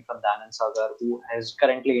engineering from Danand Sagar who is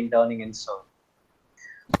currently interning in CERN.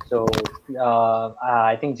 So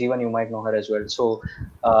I think Jeevan, you might know her as well.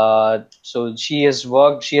 So she has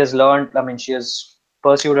worked. She has learned. I mean, she has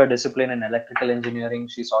pursued a discipline in electrical engineering.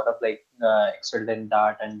 She sort of like excelled in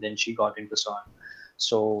that, and then she got into CERN.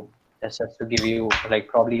 So that's just to give you like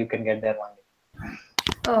probably you can get there one day.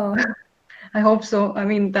 Oh, I hope so. I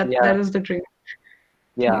mean, that is the dream.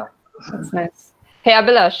 Yeah. That's nice. Hey,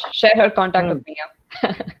 Abhilash, share her contact with me.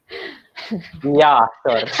 Yeah,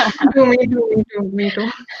 sure. Me too.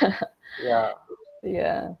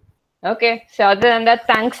 Yeah. Okay. So other than that,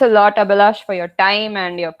 thanks a lot, Abhilash, for your time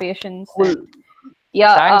and your patience. Cool. And,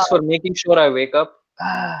 yeah. Thanks for making sure I wake up.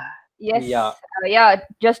 Yes. Yeah.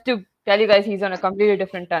 Just to tell you guys, he's on a completely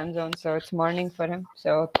different time zone, so it's morning for him.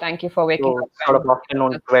 So thank you for waking up. Sort of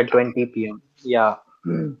afternoon, 12:20 p.m. Yeah.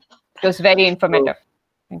 It was very informative.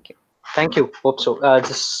 Thank you. Thank you. Hope so.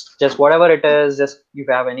 Just whatever it is, just if you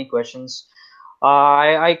have any questions.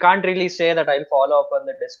 I can't really say that I'll follow up on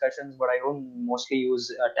the discussions, but I don't mostly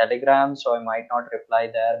use Telegram, so I might not reply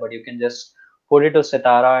there. But you can just put it to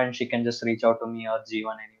Sitara, and she can just reach out to me or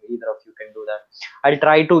Jeevan. Either of you can do that. I'll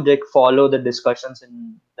try to like follow the discussions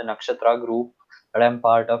in the Nakshatra group that I'm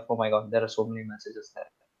part of. Oh my God, there are so many messages there.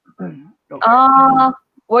 Okay.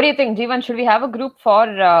 What do you think, Jeevan? Should we have a group for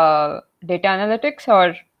data analytics,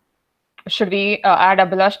 or should we add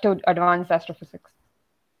Abhilash to advanced astrophysics?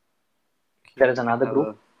 There is another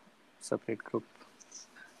group. Separate group.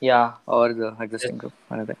 Yeah. Or the existing group.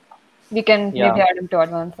 Another. We can maybe add him to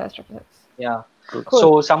advanced astrophysics. Yeah. Cool.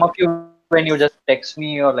 So some of you, when you just text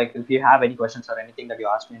me or like if you have any questions or anything that you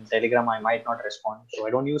ask me in Telegram, I might not respond. So I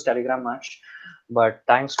don't use Telegram much. But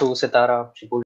thanks to Sitara, she pulled